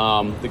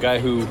 The guy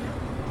who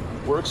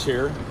works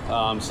here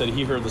said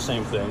he heard the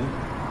same thing.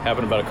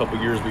 Happened about a couple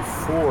years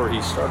before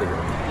he started here.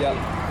 Yep.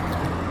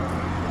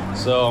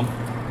 So,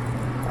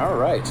 all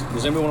right.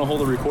 Does anybody want to hold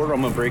the recorder?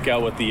 I'm going to break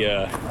out with the...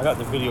 I got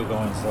the video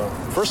going, so.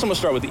 First, I'm going to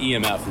start with the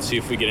EMF and see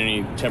if we get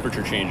any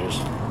temperature changes.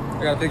 I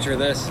got a picture of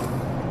this.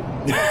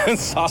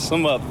 Sauce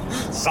them up.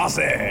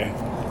 Saucy.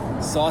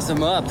 Sauce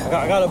him up.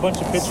 I got a bunch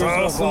of pictures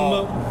Sauce 'em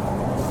up.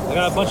 I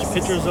got a bunch of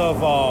pictures of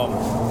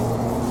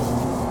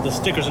the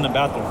stickers in the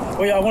bathroom.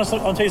 Oh yeah,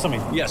 I'll tell you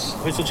something. Yes.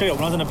 Wait, so check it out.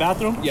 When I was in the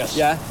bathroom, Yes.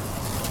 Yeah.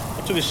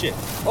 I took a shit.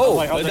 Oh,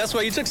 I was that's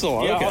why you took so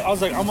long. yeah, Okay. I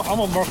was like, I'm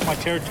gonna mark my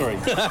territory.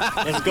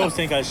 This ghost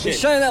ain't got You're shit.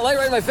 shining that light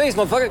right in my face,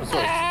 motherfucker.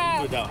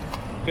 Put it down.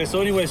 Okay,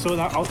 so anyway,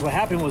 what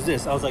happened was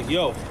this. I was like,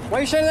 yo, Why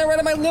are you shining that right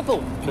on my nipple?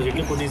 because your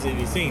nipple needs to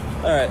be seen.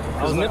 All right.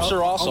 I was nips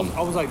are awesome.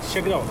 I was like,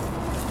 check it out.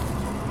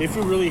 If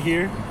you're really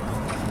here,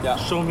 Yeah.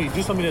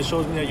 do something that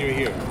shows me that you're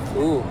here.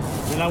 Ooh.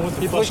 Then I went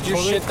to You flush pushed the your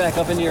toilet. shit back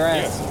up into your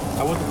ass. Yes.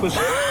 I went to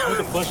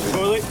flush the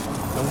toilet,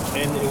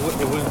 and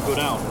it wouldn't go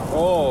down.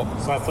 Oh.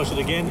 So I flushed it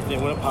again, and it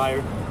went up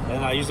higher.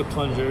 And I used a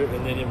plunger,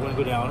 and then it wouldn't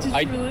go down.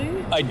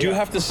 I do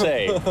have to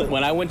say,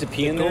 when I went to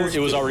pee in there, it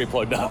was already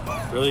plugged up.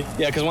 Really?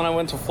 Yeah, because when I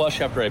went to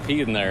flush after I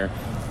peed in there,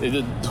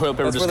 the toilet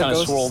paper That's just where the kind of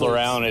ghost swirled sleeps.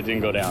 around. It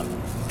didn't go down.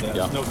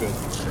 Yeah. No good.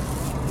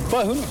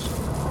 But who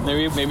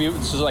knows? Maybe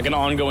this is like an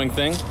ongoing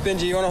thing.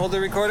 Benji, you want to hold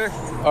the recorder?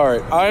 All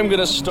right, I'm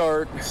gonna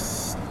start.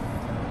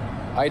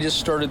 I just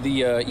started the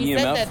You EMF.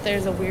 said that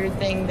there's a weird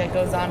thing that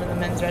goes on in the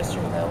men's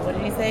restroom, though. What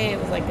did he say? It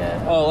was like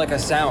a... Oh, like a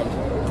sound.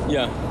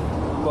 Yeah.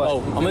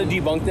 Oh, I'm gonna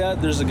debunk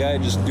that. There's a guy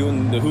just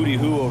doing the hootie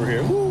hoo over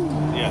here. Woo.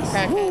 Yes.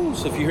 crackhead.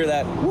 So if you hear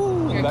that,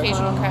 woo, in Your the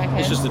occasional background, crackhead.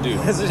 it's just a dude.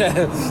 This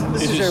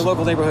is your is-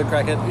 local neighborhood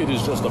crackhead. It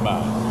is just a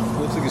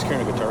man. Looks like he's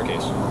carrying a guitar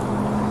case.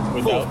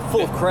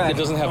 Full of crack. It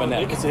doesn't have a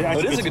neck. It's But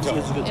it is a guitar.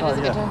 It's a It guitar. is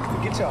a yeah.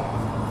 guitar. It's a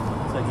guitar.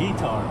 It's a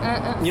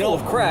guitar. You know, Full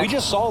of crack. we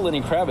just saw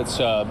Lenny Kravitz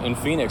in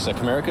Phoenix at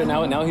Comerica.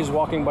 Now he's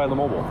walking by the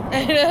mobile.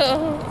 I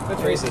know.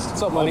 That's racist.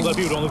 What's up, All buddy? black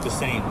people don't look the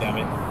same. Damn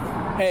it.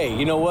 Hey,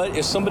 you know what?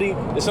 If somebody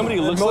looks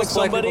like Most black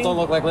somebody, people don't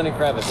look like Lenny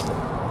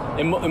Kravitz.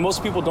 and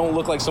most people don't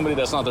look like somebody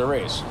that's not their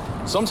race.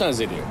 Sometimes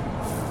they do.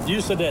 You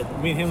just said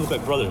that me and him look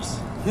like brothers.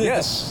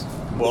 Yes.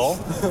 Well,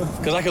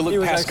 because I could He look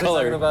was past actually color.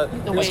 talking about-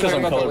 The That's because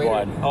I'm waiter. about the waiter.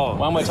 colorblind. Oh.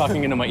 Why am I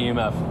talking into my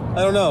EMF?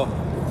 I don't know.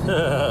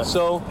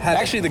 So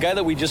actually, the guy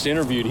that we just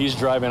interviewed, he's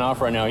driving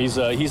off right now. He's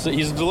a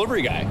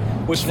delivery guy.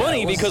 Which is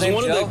funny was his because name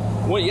one of Joe?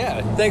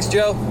 the Thanks,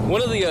 Joe.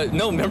 one of the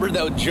no, remember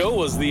that Joe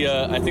was the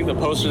I think the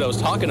poster that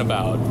was talking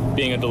about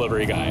being a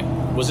delivery guy.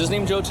 Was his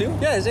name Joe too?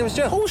 Yeah, his name was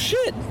Joe. Oh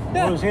shit!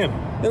 Yeah. What was him?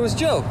 It was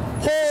Joe.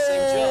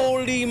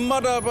 Holy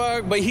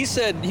motherfucker! But he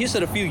said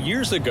a few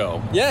years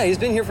ago. Yeah, he's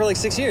been here for like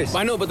 6 years.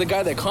 I know, but the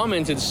guy that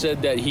commented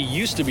said that he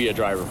used to be a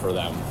driver for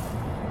them.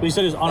 But you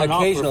said it was on and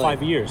off for Occasionally.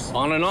 5 years.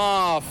 On and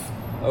off.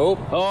 Oh,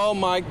 Oh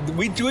my!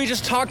 We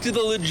just talked to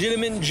the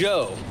legitimate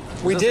Joe.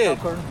 we did.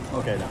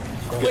 Okay, now.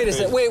 Wait a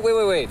sec.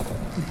 Wait.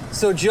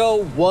 So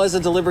Joe was a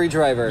delivery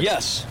driver.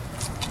 Yes.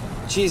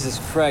 Jesus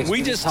Christ.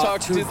 We just talked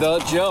talked to to the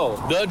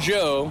Joe. The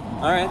Joe.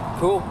 All right,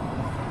 cool.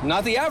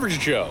 Not the average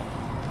Joe,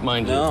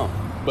 mind No. you.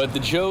 But the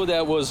Joe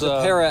that was...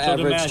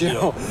 Para-average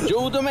Joe.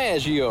 Joe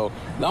DiMaggio.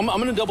 Now, I'm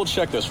going to double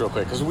check this real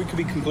quick, because we could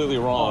be completely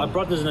Oh, wrong. I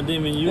brought this and I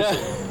didn't even use it.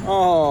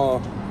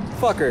 Oh,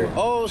 fucker.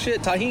 Oh,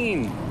 shit,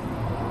 tahine.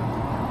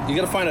 You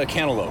got to find a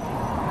cantaloupe.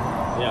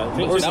 Yeah,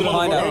 it Or tastes some good.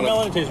 pineapple.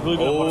 Watermelon, it tastes really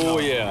good. Oh,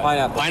 Watermelon. yeah.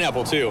 Pineapple.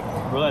 Pineapple, too.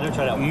 Really, I never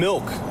tried that one.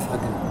 Milk.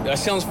 That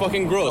sounds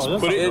fucking gross. Oh,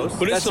 that's put not it, gross.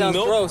 put in That some sounds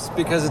milk. gross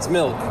because it's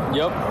milk.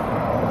 Yep.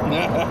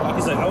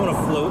 He's like, I want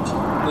to float.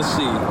 Let's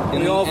see.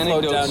 We all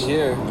float down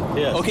here.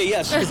 Yes. Okay,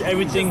 yes. Because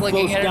everything Just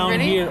looking floats at down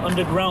everybody? here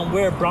underground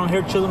where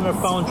brown-haired children are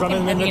found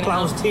drowning in their You know.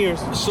 clown's tears.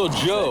 So,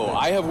 Joe,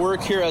 I have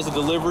worked here as a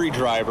delivery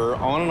driver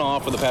on and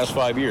off for the past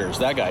 5 years.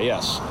 That guy,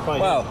 yes.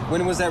 Wow,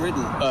 when was that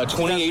written?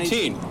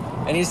 2018.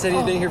 And he said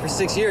he's been here for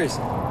 6 years.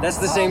 That's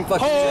the same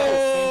fucking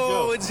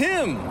Oh, it's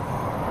him.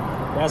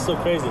 That's so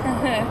crazy.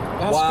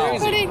 That's Wow.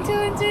 crazy. Putting two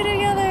and two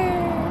together.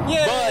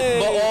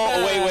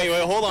 Wait,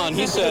 hold on.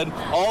 He said,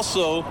 I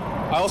also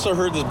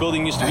heard this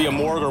building used to be a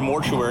morgue or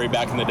mortuary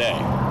back in the day.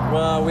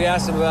 Well, we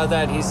asked him about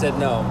that, and he said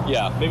no.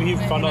 Yeah. Maybe he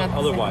found out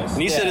otherwise.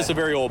 And he said Yeah. it's a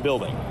very old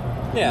building.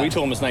 Yeah. We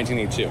told him it's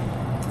 1982.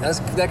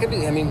 That could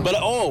be, I mean, But,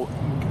 it's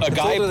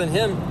older than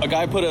him. a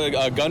guy put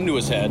a gun to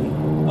his head.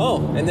 Oh,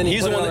 and then he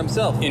He's put the it one on that,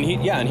 himself. And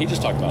he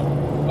just talked about it.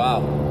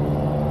 Wow.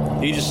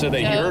 He just said that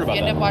he Joe, heard if about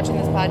you end up that. watching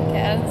this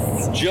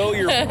podcast, Joe,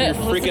 you're listen to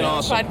freaking this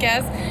awesome.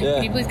 podcast. Yeah.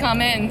 Can you please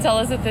comment and tell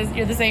us if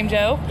you're the same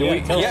Joe?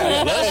 Yeah,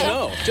 let us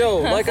know. Joe,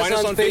 like Find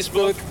us on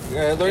Facebook,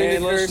 Learning and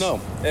to let us Curse.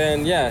 know.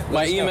 And yeah,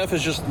 My let us know. EMF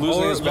is just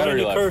losing Or its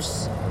battery life.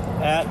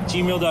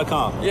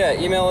 learningtocurse@gmail.com. Yeah,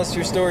 email us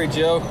your story,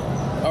 Joe.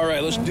 All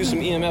right, let's do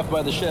some EMF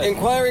by the shed.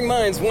 Inquiring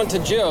minds want to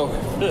Joe.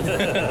 What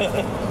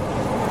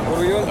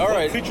are we doing? All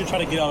right. Creature try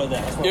to get out of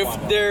that. That's what I If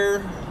want.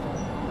 there,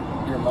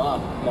 Your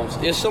mom.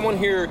 if someone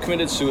here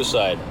committed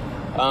suicide,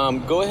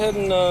 go ahead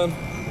and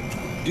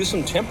do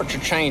some temperature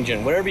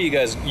changing, whatever you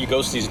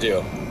ghosties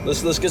do.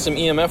 Let's get some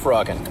EMF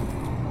rocking.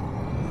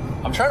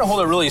 I'm trying to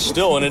hold it really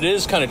still, and it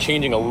is kind of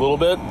changing a little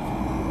bit.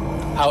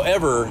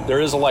 However,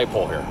 there is a light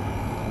pole here.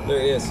 There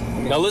he is.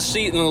 Now let's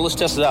see. Let's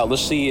test it out.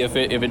 Let's see if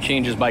it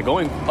changes by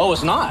going. Oh,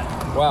 it's not.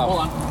 Wow. Hold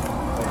on.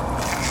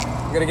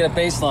 We're gonna get a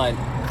baseline.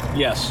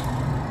 Yes.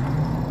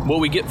 What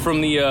we get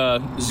from the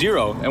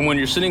 0, and when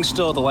you're sitting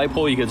still at the light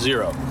pole, you get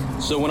 0.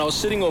 So when I was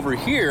sitting over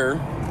here,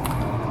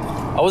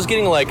 I was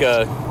getting like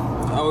a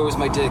Oh, it was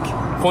my dick.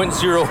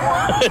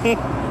 0.01.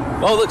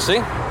 Oh, look, see?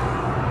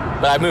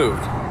 But I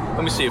moved.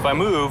 Let me see. If I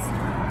move,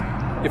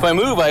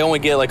 I only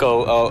get like a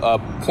Let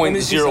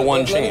me see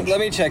 0.01 something. change. Let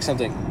me check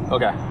something.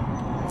 Okay.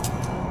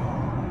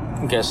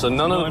 Okay, so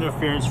no none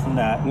interference from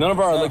that. of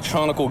our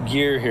electronical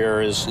gear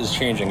here is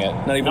changing it.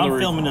 Not even I'm the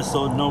filming this,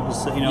 so no,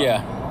 you know.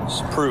 Yeah,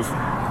 it's proof.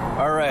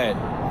 All right.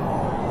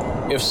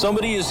 If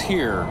somebody is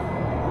here,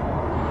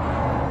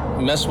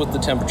 mess with the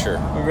temperature.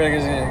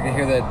 Everybody's gonna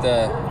hear that.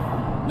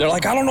 They're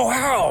like, I don't know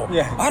how.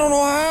 Yeah. I don't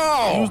know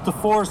how. Use the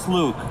force,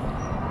 Luke.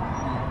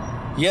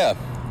 Yeah.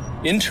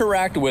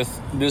 Interact with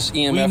this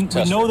EMF We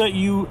tester. know that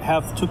you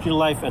have took your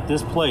life at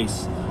this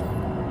place.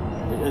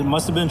 It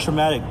must have been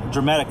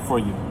dramatic for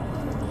you.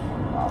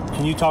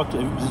 Can you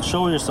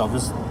show yourself?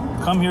 Just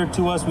come here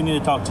to us. We need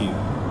to talk to you.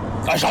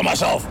 I shot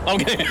myself. I'm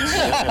kidding.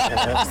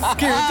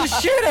 Scared the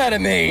shit out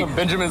of me.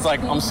 Benjamin's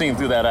like, I'm seeing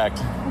through that act.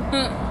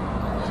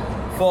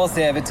 False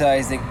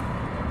advertising.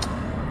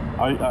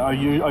 Are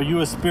you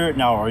a spirit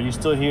now, or are you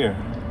still here?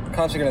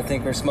 Cops are gonna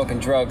think we're smoking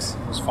drugs.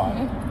 It's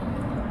fine.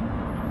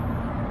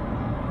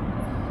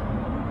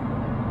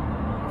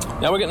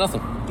 Now we get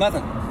nothing.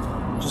 Nothing.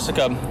 Just like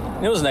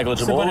it was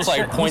negligible. It was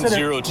like He said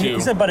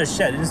 0.02. by the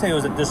shed. He didn't say it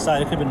was at this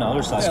side. It could have been the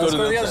other side. Yeah, let's to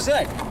go to the the other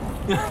side.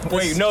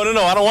 Wait, no.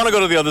 I don't want to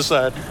go to the other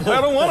side.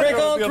 I don't want to Break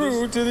go on to the other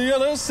through to the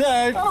other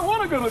side. I don't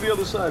want to go to the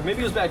other side.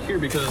 Maybe it's back here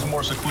because it's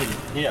more secluded.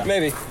 Yeah.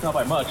 Maybe. Not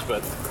by much,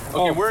 but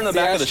okay. We're in the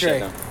back of the ashtray.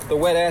 shed now. The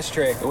wet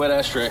ashtray. The wet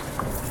ashtray.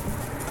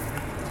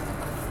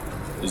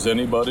 Is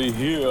anybody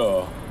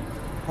here?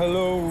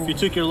 Hello. If you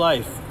took your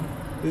life,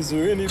 Is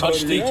there anybody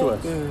Touch the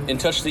out there? and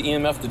touch the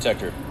EMF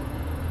detector.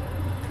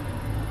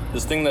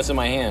 This thing that's in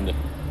my hand.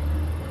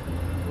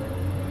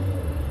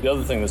 The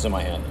other thing that's in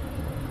my hand.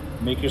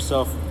 make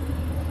yourself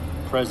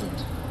present.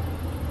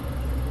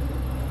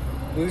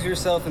 Lose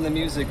yourself in the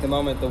music the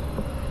moment the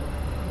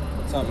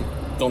something.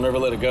 Don't ever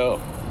let it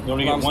go. You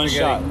only Mom's get one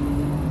spaghetti. shot.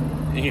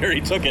 He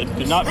already took it.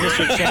 Do not miss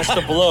your chance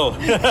to blow.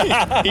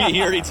 he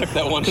already took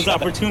that one Because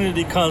shot.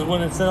 opportunity comes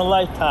when it's in a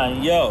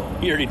lifetime. Yo.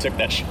 He already took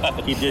that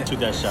shot. He did took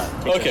that shot.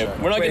 Take Okay, that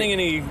shot. we're not Wait, getting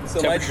any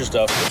so temperature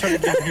stuff. Try to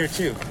do it here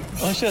too.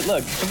 Oh shit!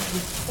 Look,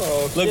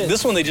 Oh, look. shit.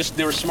 This one they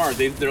were smart.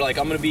 They're like,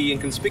 I'm gonna be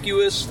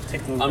inconspicuous.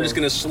 Take those I'm just off.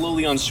 gonna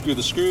slowly unscrew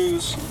the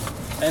screws.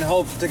 And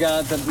hope to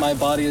God that my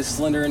body is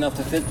slender enough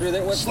to fit through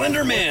that.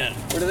 Slender Man.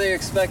 What are they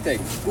expecting?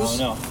 I don't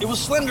know. It was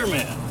Slender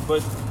Man.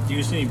 But do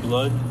you see any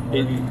blood?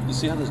 You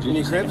see how this Any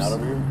dude's hanging cribs? out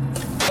over here?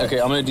 Okay,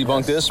 I'm gonna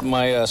debunk this.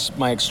 My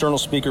external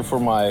speaker for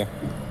my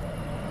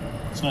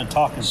It's gonna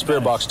talk in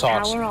spirit box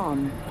talks. Power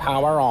on.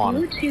 Power on.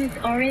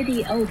 Bluetooth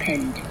already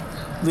opened.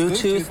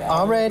 Bluetooth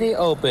already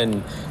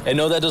open. And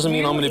no, that doesn't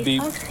mean I'm going to be...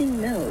 Oxy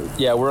mode.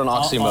 Yeah, we're in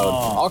Oxy mode.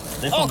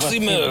 Oxy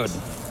mode.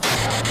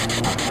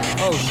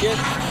 Oh, shit.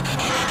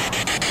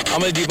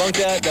 I'm going to debunk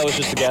that. That was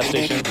just a gas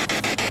station.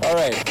 All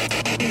right.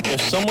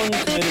 If someone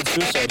committed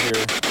suicide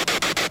here,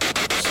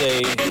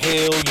 say,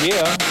 hell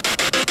yeah.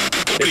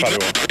 They probably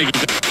won't.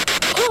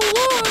 Oh,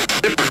 Lord.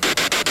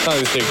 Oh,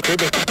 they say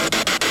creepy.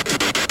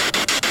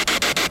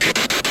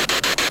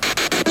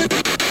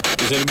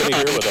 Is anybody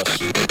here with us?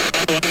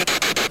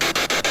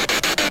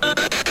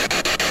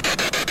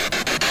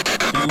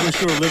 You wish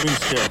you were living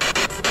still.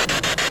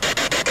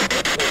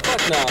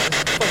 Fuck no.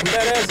 It's fucking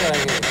badass out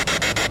here.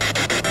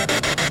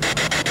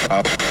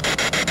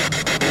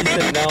 He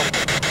said no.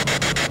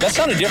 That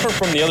sounded different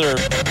from the other.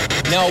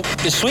 Now,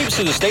 it sweeps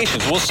to the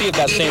stations. We'll see if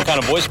that same kind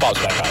of voice pops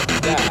back out.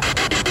 Yeah.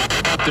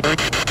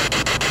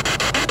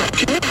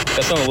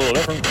 That sounded a little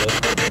different. But...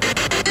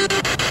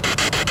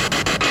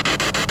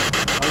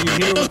 Are you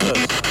here with us?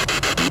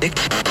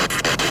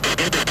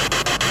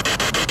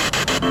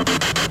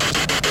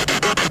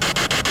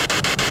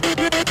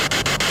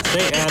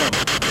 Say Adam.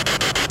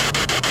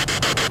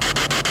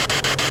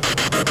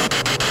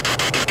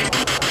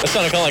 That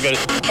sounded kind of like a...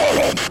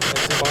 Adam.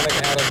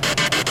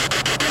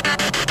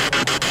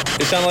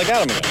 It sounded like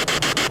Adam again.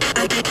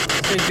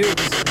 Say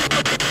dukes.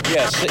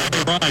 Yeah, say...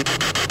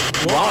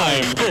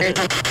 Rhyme.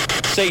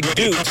 Say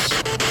dukes.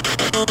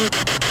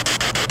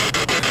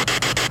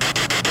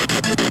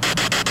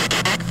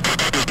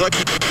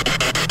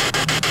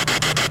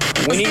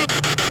 We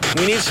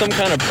need some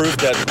kind of proof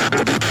that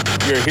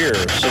you're here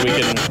so we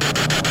can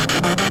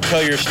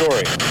tell your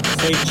story.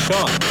 Say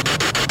Chuck.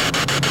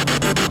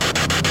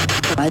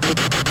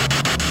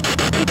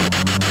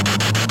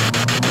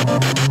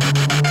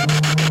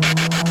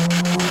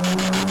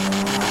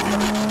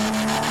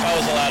 That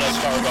was the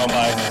loudest car going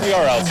by. We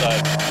are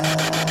outside.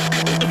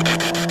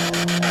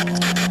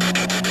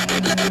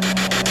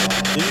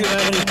 Do you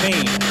have any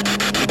pain?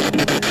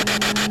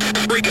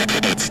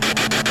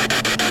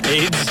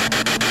 AIDS?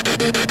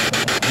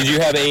 Did you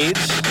have AIDS?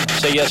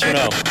 Say yes or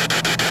no.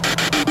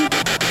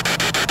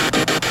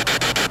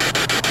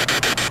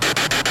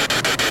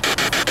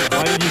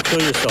 Why did you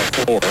kill yourself?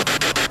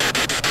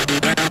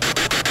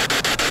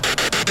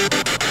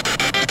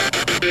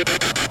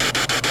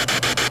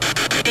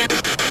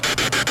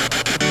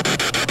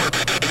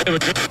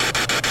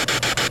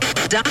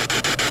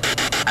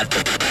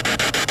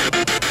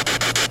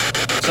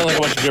 Sound like a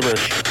bunch of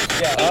gibberish.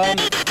 Yeah.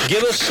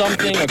 Give us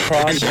something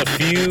across a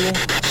few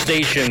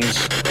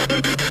stations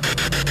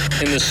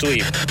in the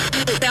sweep.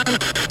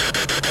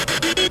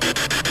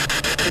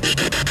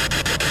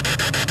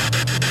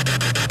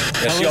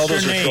 Yeah, see, all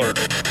those are short.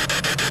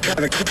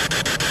 Gotta go.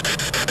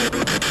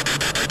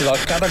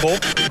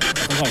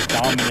 Sounds like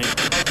Dominic.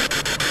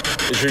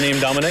 Is your name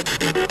Dominic?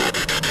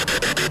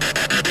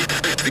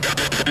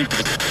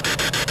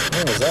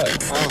 What was that?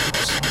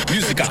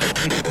 Musica.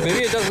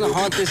 Maybe it doesn't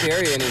haunt this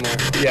area anymore.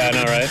 Yeah, I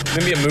know, right?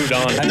 Maybe it moved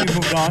on. Have you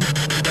moved on?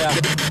 Yeah.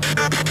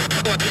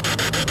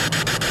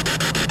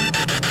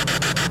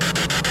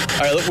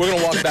 All right, we're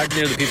gonna walk back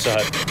near the Pizza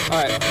Hut.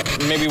 All right.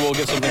 Maybe we'll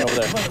get something over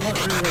there. I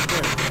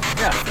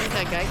think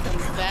that guy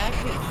comes back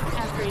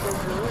after he does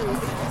the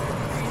loop.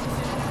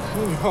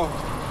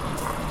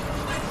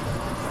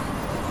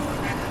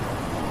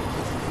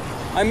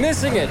 I'm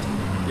missing it.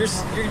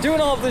 You're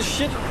doing all this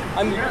shit.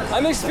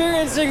 I'm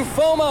experiencing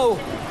FOMO.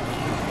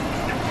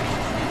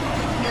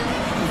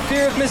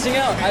 Fear of missing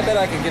out. I bet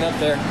I could get up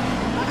there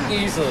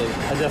easily.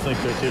 I definitely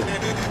could too.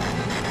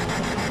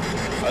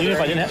 Even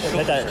if I didn't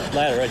hit that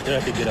ladder right there,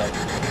 I could get up.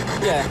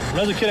 Yeah. When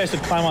I was a kid, I used to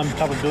climb on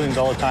top of buildings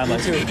all the time,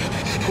 like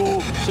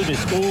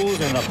schools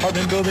and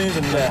apartment buildings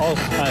and all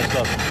kind of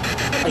stuff.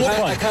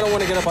 I kind of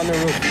want to get up on the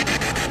roof.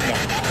 Yeah.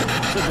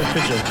 It's a good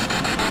picture.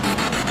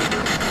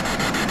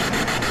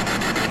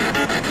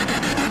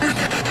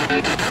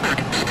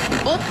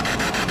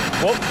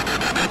 Whoop.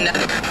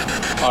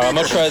 All right, I'm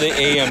gonna try the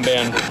AM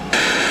band.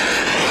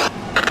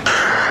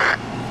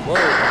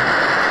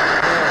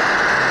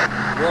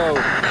 Whoa.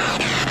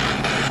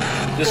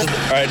 This is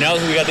all right. Now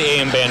that we got the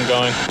AM band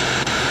going,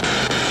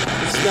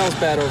 it smells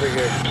bad over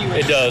here.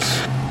 It does. It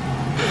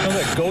smells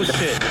like ghost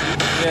shit.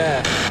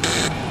 Yeah.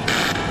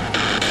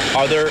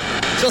 Are there?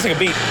 Sounds like a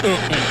beat.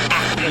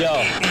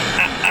 Yo.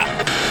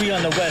 We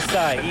on the west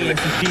side eating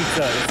some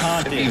pizza. It's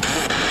haunted.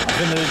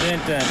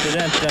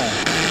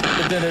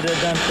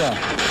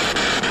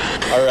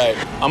 All right,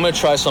 I'm gonna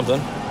try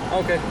something.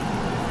 Okay.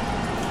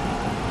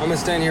 I'm gonna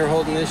stand here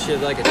holding this shit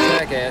like a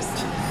jackass.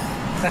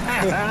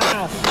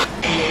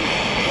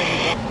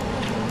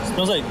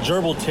 Smells like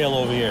gerbil tail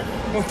over here.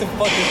 What the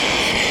fuck is...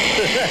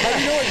 How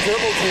do you know what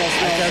gerbil tail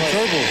smells like?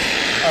 Gerbils.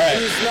 All right.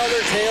 Can you smell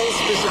their tails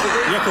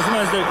specifically? Yeah, because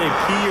sometimes they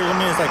pee or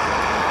something. It's like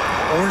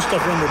orange stuff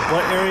around their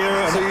butt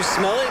area. So you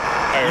smell it?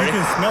 You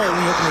can smell it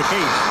when you open the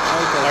cage.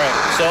 Okay. All right,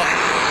 so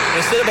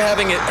instead of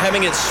having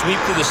it sweep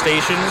through the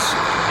stations,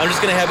 I'm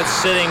just gonna have it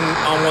sitting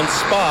on one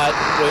spot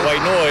with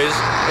white noise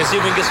and see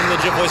if we can get some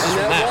legit voices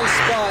from that. That one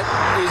spot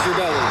is your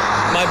belly.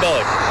 My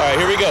belly. All right,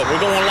 here we go.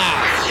 We're going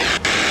live.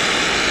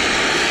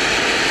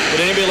 Would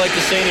anybody like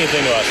to say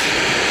anything to us?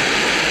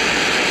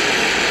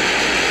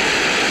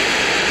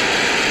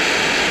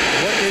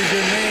 What is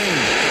your name?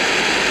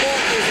 What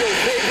is your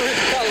favorite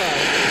color?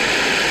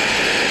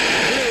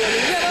 Blue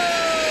and yellow.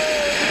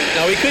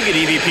 Now, we could get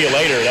EVP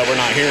later that we're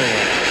not hearing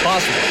right now.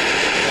 Possible.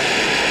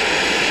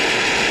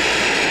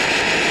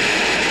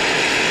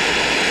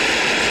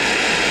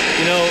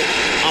 You know,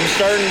 I'm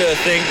starting to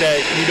think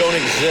that you don't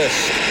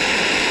exist.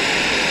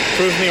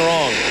 Prove me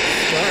wrong.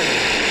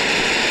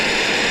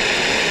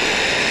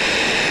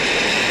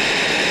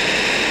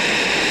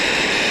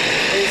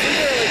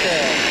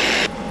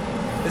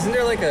 Isn't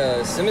there like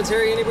a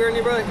cemetery anywhere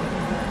nearby?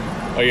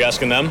 Are you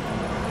asking them?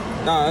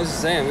 No, I was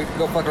just saying we could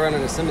go fuck around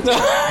in a cemetery.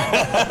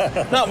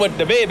 Not with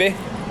the baby.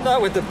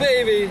 Not with the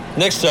baby.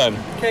 Next time.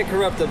 Can't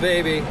corrupt the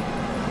baby.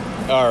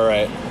 All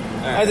right.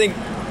 I think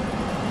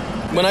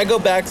when I go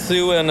back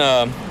through and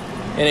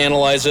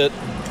analyze it,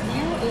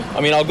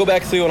 I mean, I'll go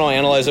back through and I'll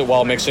analyze it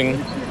while mixing.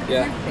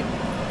 Yeah.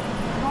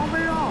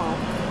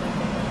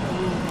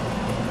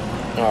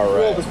 All You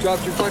right. almost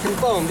dropped your fucking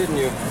phone, didn't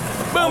you?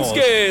 Boom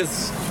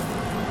skates.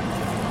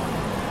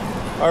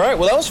 All right.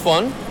 Well, that was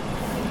fun.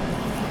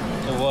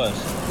 It was.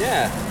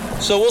 Yeah.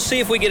 So we'll see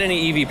if we get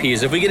any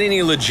EVPs. If we get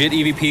any legit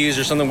EVPs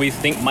or something we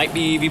think might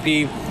be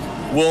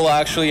EVP, we'll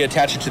actually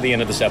attach it to the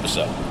end of this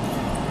episode.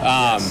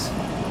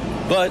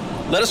 But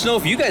let us know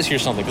if you guys hear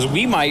something, because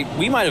we might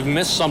have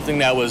missed something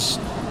that was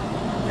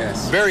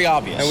very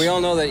obvious. And we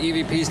all know that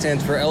EVP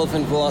stands for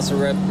Elephant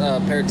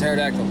Velociraptor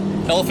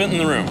Pterodactyl. Elephant in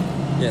the room.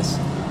 Yes.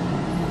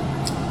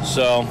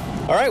 So,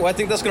 all right. Well, I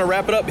think that's going to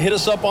wrap it up. Hit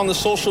us up on the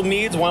social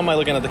medias. Why am I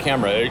looking at the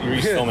camera? You're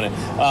just filming it.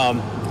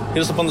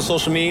 Hit us up on the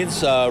social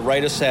medias.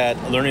 Write us at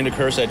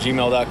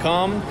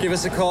learningtocurse@gmail.com. Give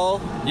us a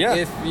call. Yeah.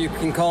 If you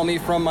can call me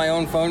from my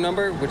own phone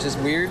number, which is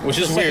weird. Which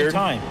is The second weird.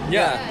 time.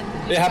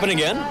 Yeah. It happened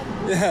again?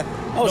 Yeah.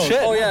 Oh, No.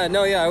 shit. Oh yeah,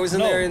 no, yeah. I was in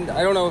No. there, and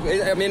I don't know.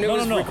 It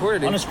was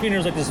recorded. On the screen,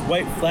 there's like this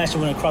white flash that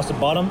went across the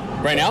bottom.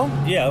 Right now?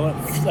 Yeah, it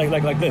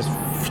went like this.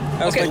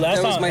 That was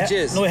my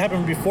jizz. No, it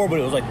happened before, but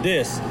it was like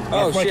this.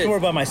 Oh, when I shit. came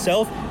over by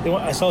myself,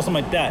 I saw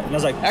something like that, and I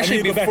was like, Actually,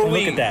 I need to go back before and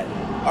we look at that.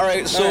 All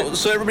right,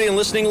 so everybody in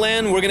listening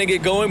land, we're gonna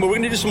get going, but we're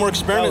gonna do some more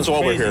experiments That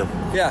was while we're crazy.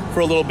 here. Yeah. For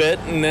a little bit,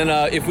 and then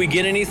if we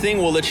get anything,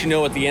 we'll let you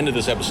know at the end of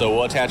this episode.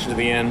 We'll attach it to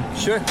the end.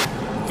 Sure.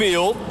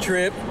 Field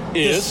Trip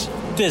is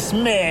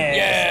Dismissed.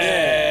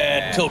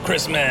 yeah till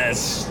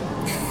Christmas.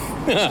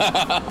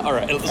 All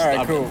right, let's All right,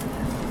 stop cool.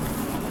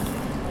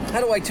 it. How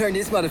do I turn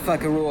this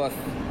motherfucker off?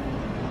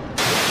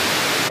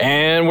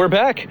 And we're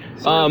back.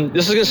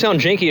 This is gonna sound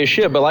janky as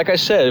shit, but like I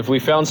said, if we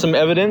found some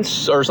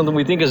evidence or something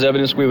we think is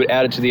evidence, we would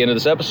add it to the end of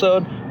this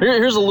episode.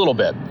 Here's a little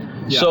bit.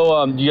 Yeah.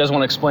 So, you guys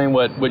want to explain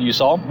what you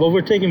saw? Well,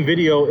 we're taking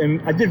video,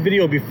 and I did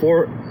video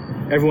before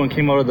everyone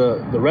came out of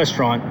the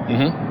restaurant,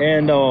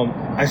 and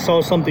I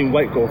saw something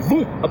white go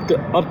up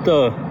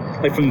the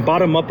like from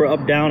bottom up or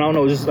up down. I don't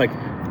know. It was just like.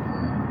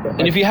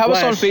 And if you have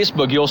us on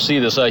Facebook, you'll see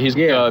this.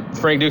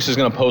 Frank Dukes is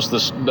going to post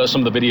this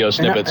some of the video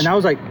snippets. And I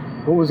was like,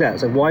 what was that?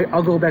 It's like, well,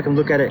 I'll go back and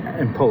look at it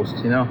and post,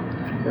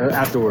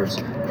 afterwards.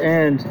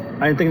 And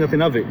I didn't think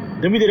nothing of it.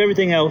 Then we did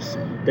everything else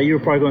that you were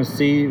probably going to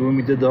see when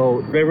we did the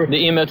whole whatever.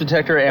 The EMF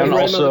detector and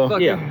also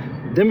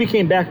Then we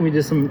came back and we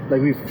did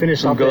we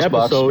finished off the ghost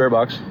box, episode. spare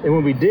box. And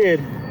when we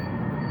did,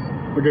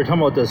 we were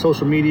talking about the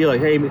social media, like,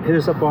 hey, hit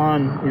us up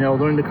on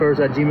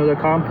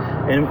learningthecurse@gmail.com,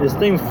 and this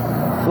thing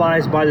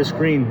flies by the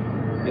screen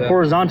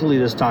horizontally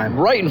this time,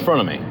 right in front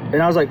of me.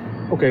 And I was like,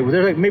 okay,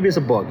 well, maybe it's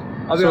a bug.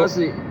 I'll be honest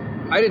with you,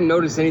 I didn't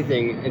notice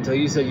anything until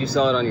you said you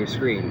saw it on your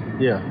screen.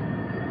 Yeah.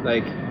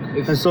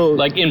 And so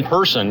like in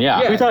person,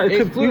 yeah. We thought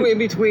it flew in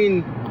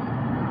between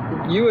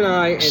you and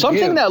I and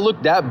something him. that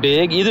looked that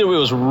big. Either it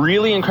was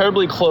really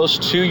incredibly close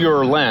to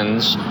your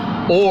lens,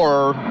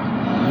 or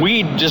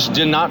we just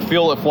did not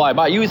feel it fly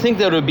by. You would think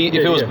that it would be if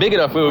it was big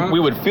enough, we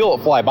would feel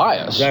it fly by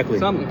us. Exactly.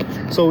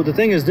 So the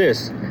thing is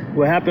this: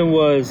 what happened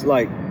was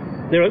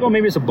they're like, oh,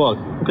 maybe it's a bug.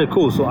 Okay,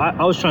 cool. So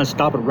I was trying to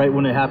stop it right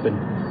when it happened.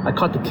 I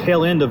caught the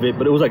tail end of it,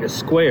 but it was like a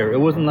square. It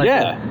wasn't like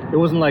it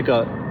wasn't like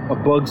a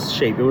bug's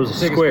shape. It was a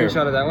square. Take a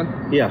screenshot of that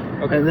one? Yeah.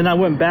 Okay. And then I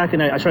went back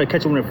and I tried to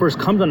catch it when it first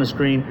comes on the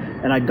screen,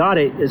 and I got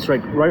it. It's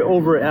like right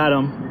over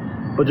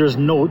Adam, but there's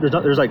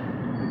like,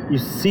 you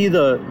see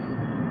the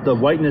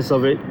whiteness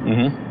of it,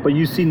 but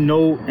you see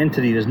no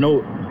entity. There's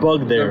no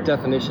bug there. No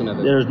definition of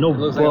it. There's no it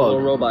looks bug. like a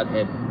little robot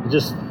head.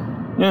 Just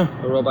a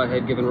robot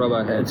head giving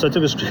robot head. And so I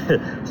took a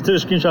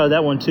screenshot of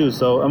that one too.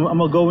 So I'm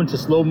gonna go into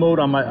slow mode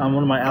on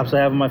one of my apps I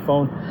have on my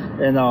phone,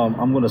 and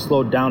I'm gonna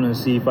slow it down and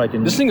see if I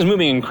can. This thing is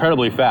moving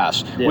incredibly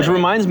fast, which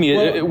reminds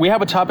me, we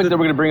have a topic that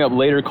we're gonna bring up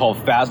later called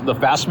the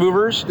fast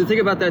movers. The thing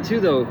about that too,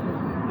 though,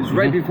 is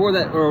right before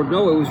that, or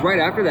no, it was right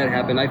after that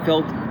happened. I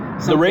felt something.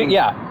 The rain,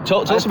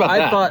 Tell us about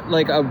that. I thought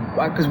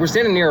because we're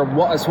standing near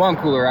a swamp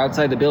cooler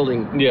outside the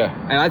building. Yeah.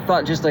 And I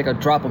thought just like a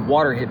drop of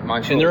water hit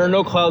my shoulder. And there are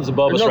no clouds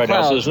above us right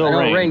now, so there's no rain. I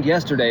know rain. it rained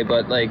yesterday,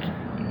 but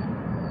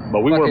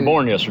But we weren't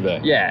born yesterday.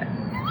 Yeah.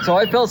 So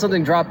I felt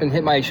something drop and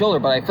hit my shoulder,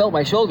 but I felt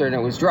my shoulder and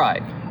it was dry.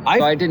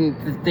 So I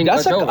didn't think I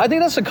much of it.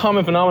 think that's a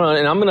common phenomenon,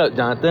 and I'm gonna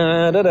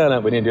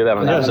we didn't do that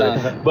on the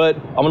episode, but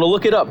I'm gonna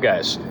look it up,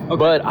 guys. Okay.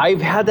 But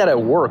I've had that at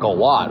work a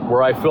lot,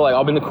 where I feel like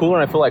I'll be in the cooler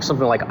and I feel like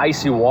something like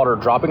icy water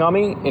dropping on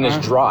me, and it's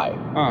dry.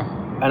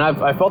 And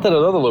I felt that at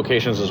other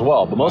locations as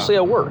well, but mostly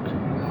at work.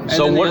 And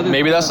so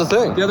maybe that's the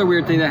thing. The other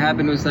weird thing that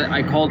happened was that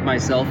I called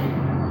myself.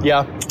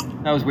 Yeah.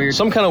 That was weird.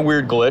 Some kind of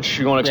weird glitch.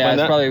 You want to explain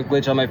that? Yeah, it's probably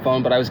a glitch on my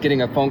phone, but I was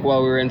getting a phone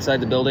while we were inside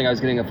the building. I was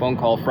getting a phone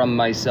call from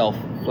myself,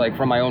 like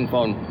from my own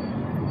phone.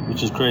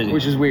 Which is crazy.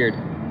 Which is weird.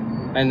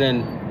 And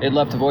then it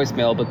left a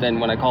voicemail, but then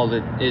when I called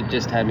it, it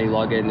just had me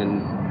log in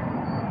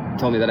and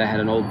told me that I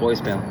had an old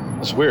voicemail.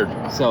 That's weird.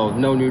 So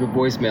no new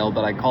voicemail,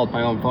 but I called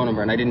my own phone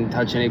number and I didn't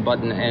touch any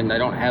button, and I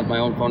don't have my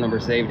own phone number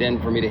saved in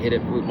for me to hit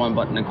it with one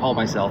button and call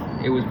myself.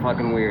 It was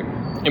fucking weird.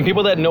 And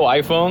people that know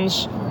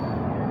iPhones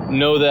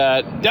know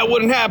that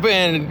wouldn't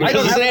happen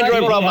because it's an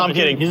Android problem. I'm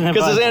kidding.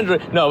 Because it's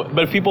Android. No,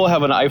 but if people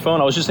have an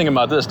iPhone, I was just thinking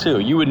about this too.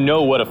 You would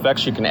know what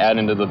effects you can add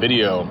into the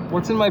video.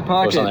 What's in my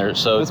pocket? On there,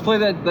 so let's play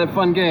that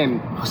fun game.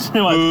 What's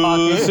in my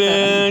pocket? Who's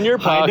in your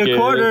pocket? Hide a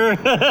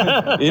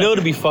quarter. You know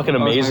what'd be fucking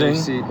amazing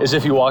is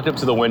if you walked up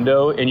to the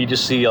window and you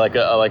just see like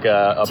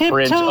a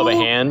print of a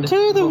hand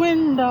to the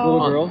window.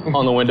 Little girl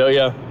on the window.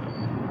 Yeah,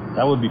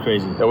 that would be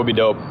crazy. That would be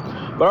dope.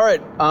 But all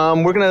right,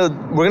 we're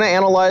gonna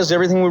analyze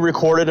everything we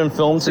recorded and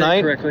filmed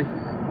tonight. Correctly.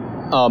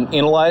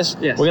 Analyze.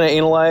 Yes. We're gonna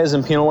analyze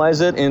and penalize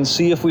it and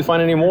see if we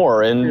find any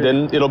more, and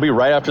then it'll be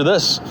right after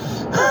this.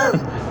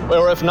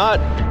 Or if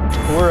not,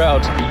 we're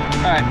out.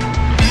 All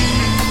right.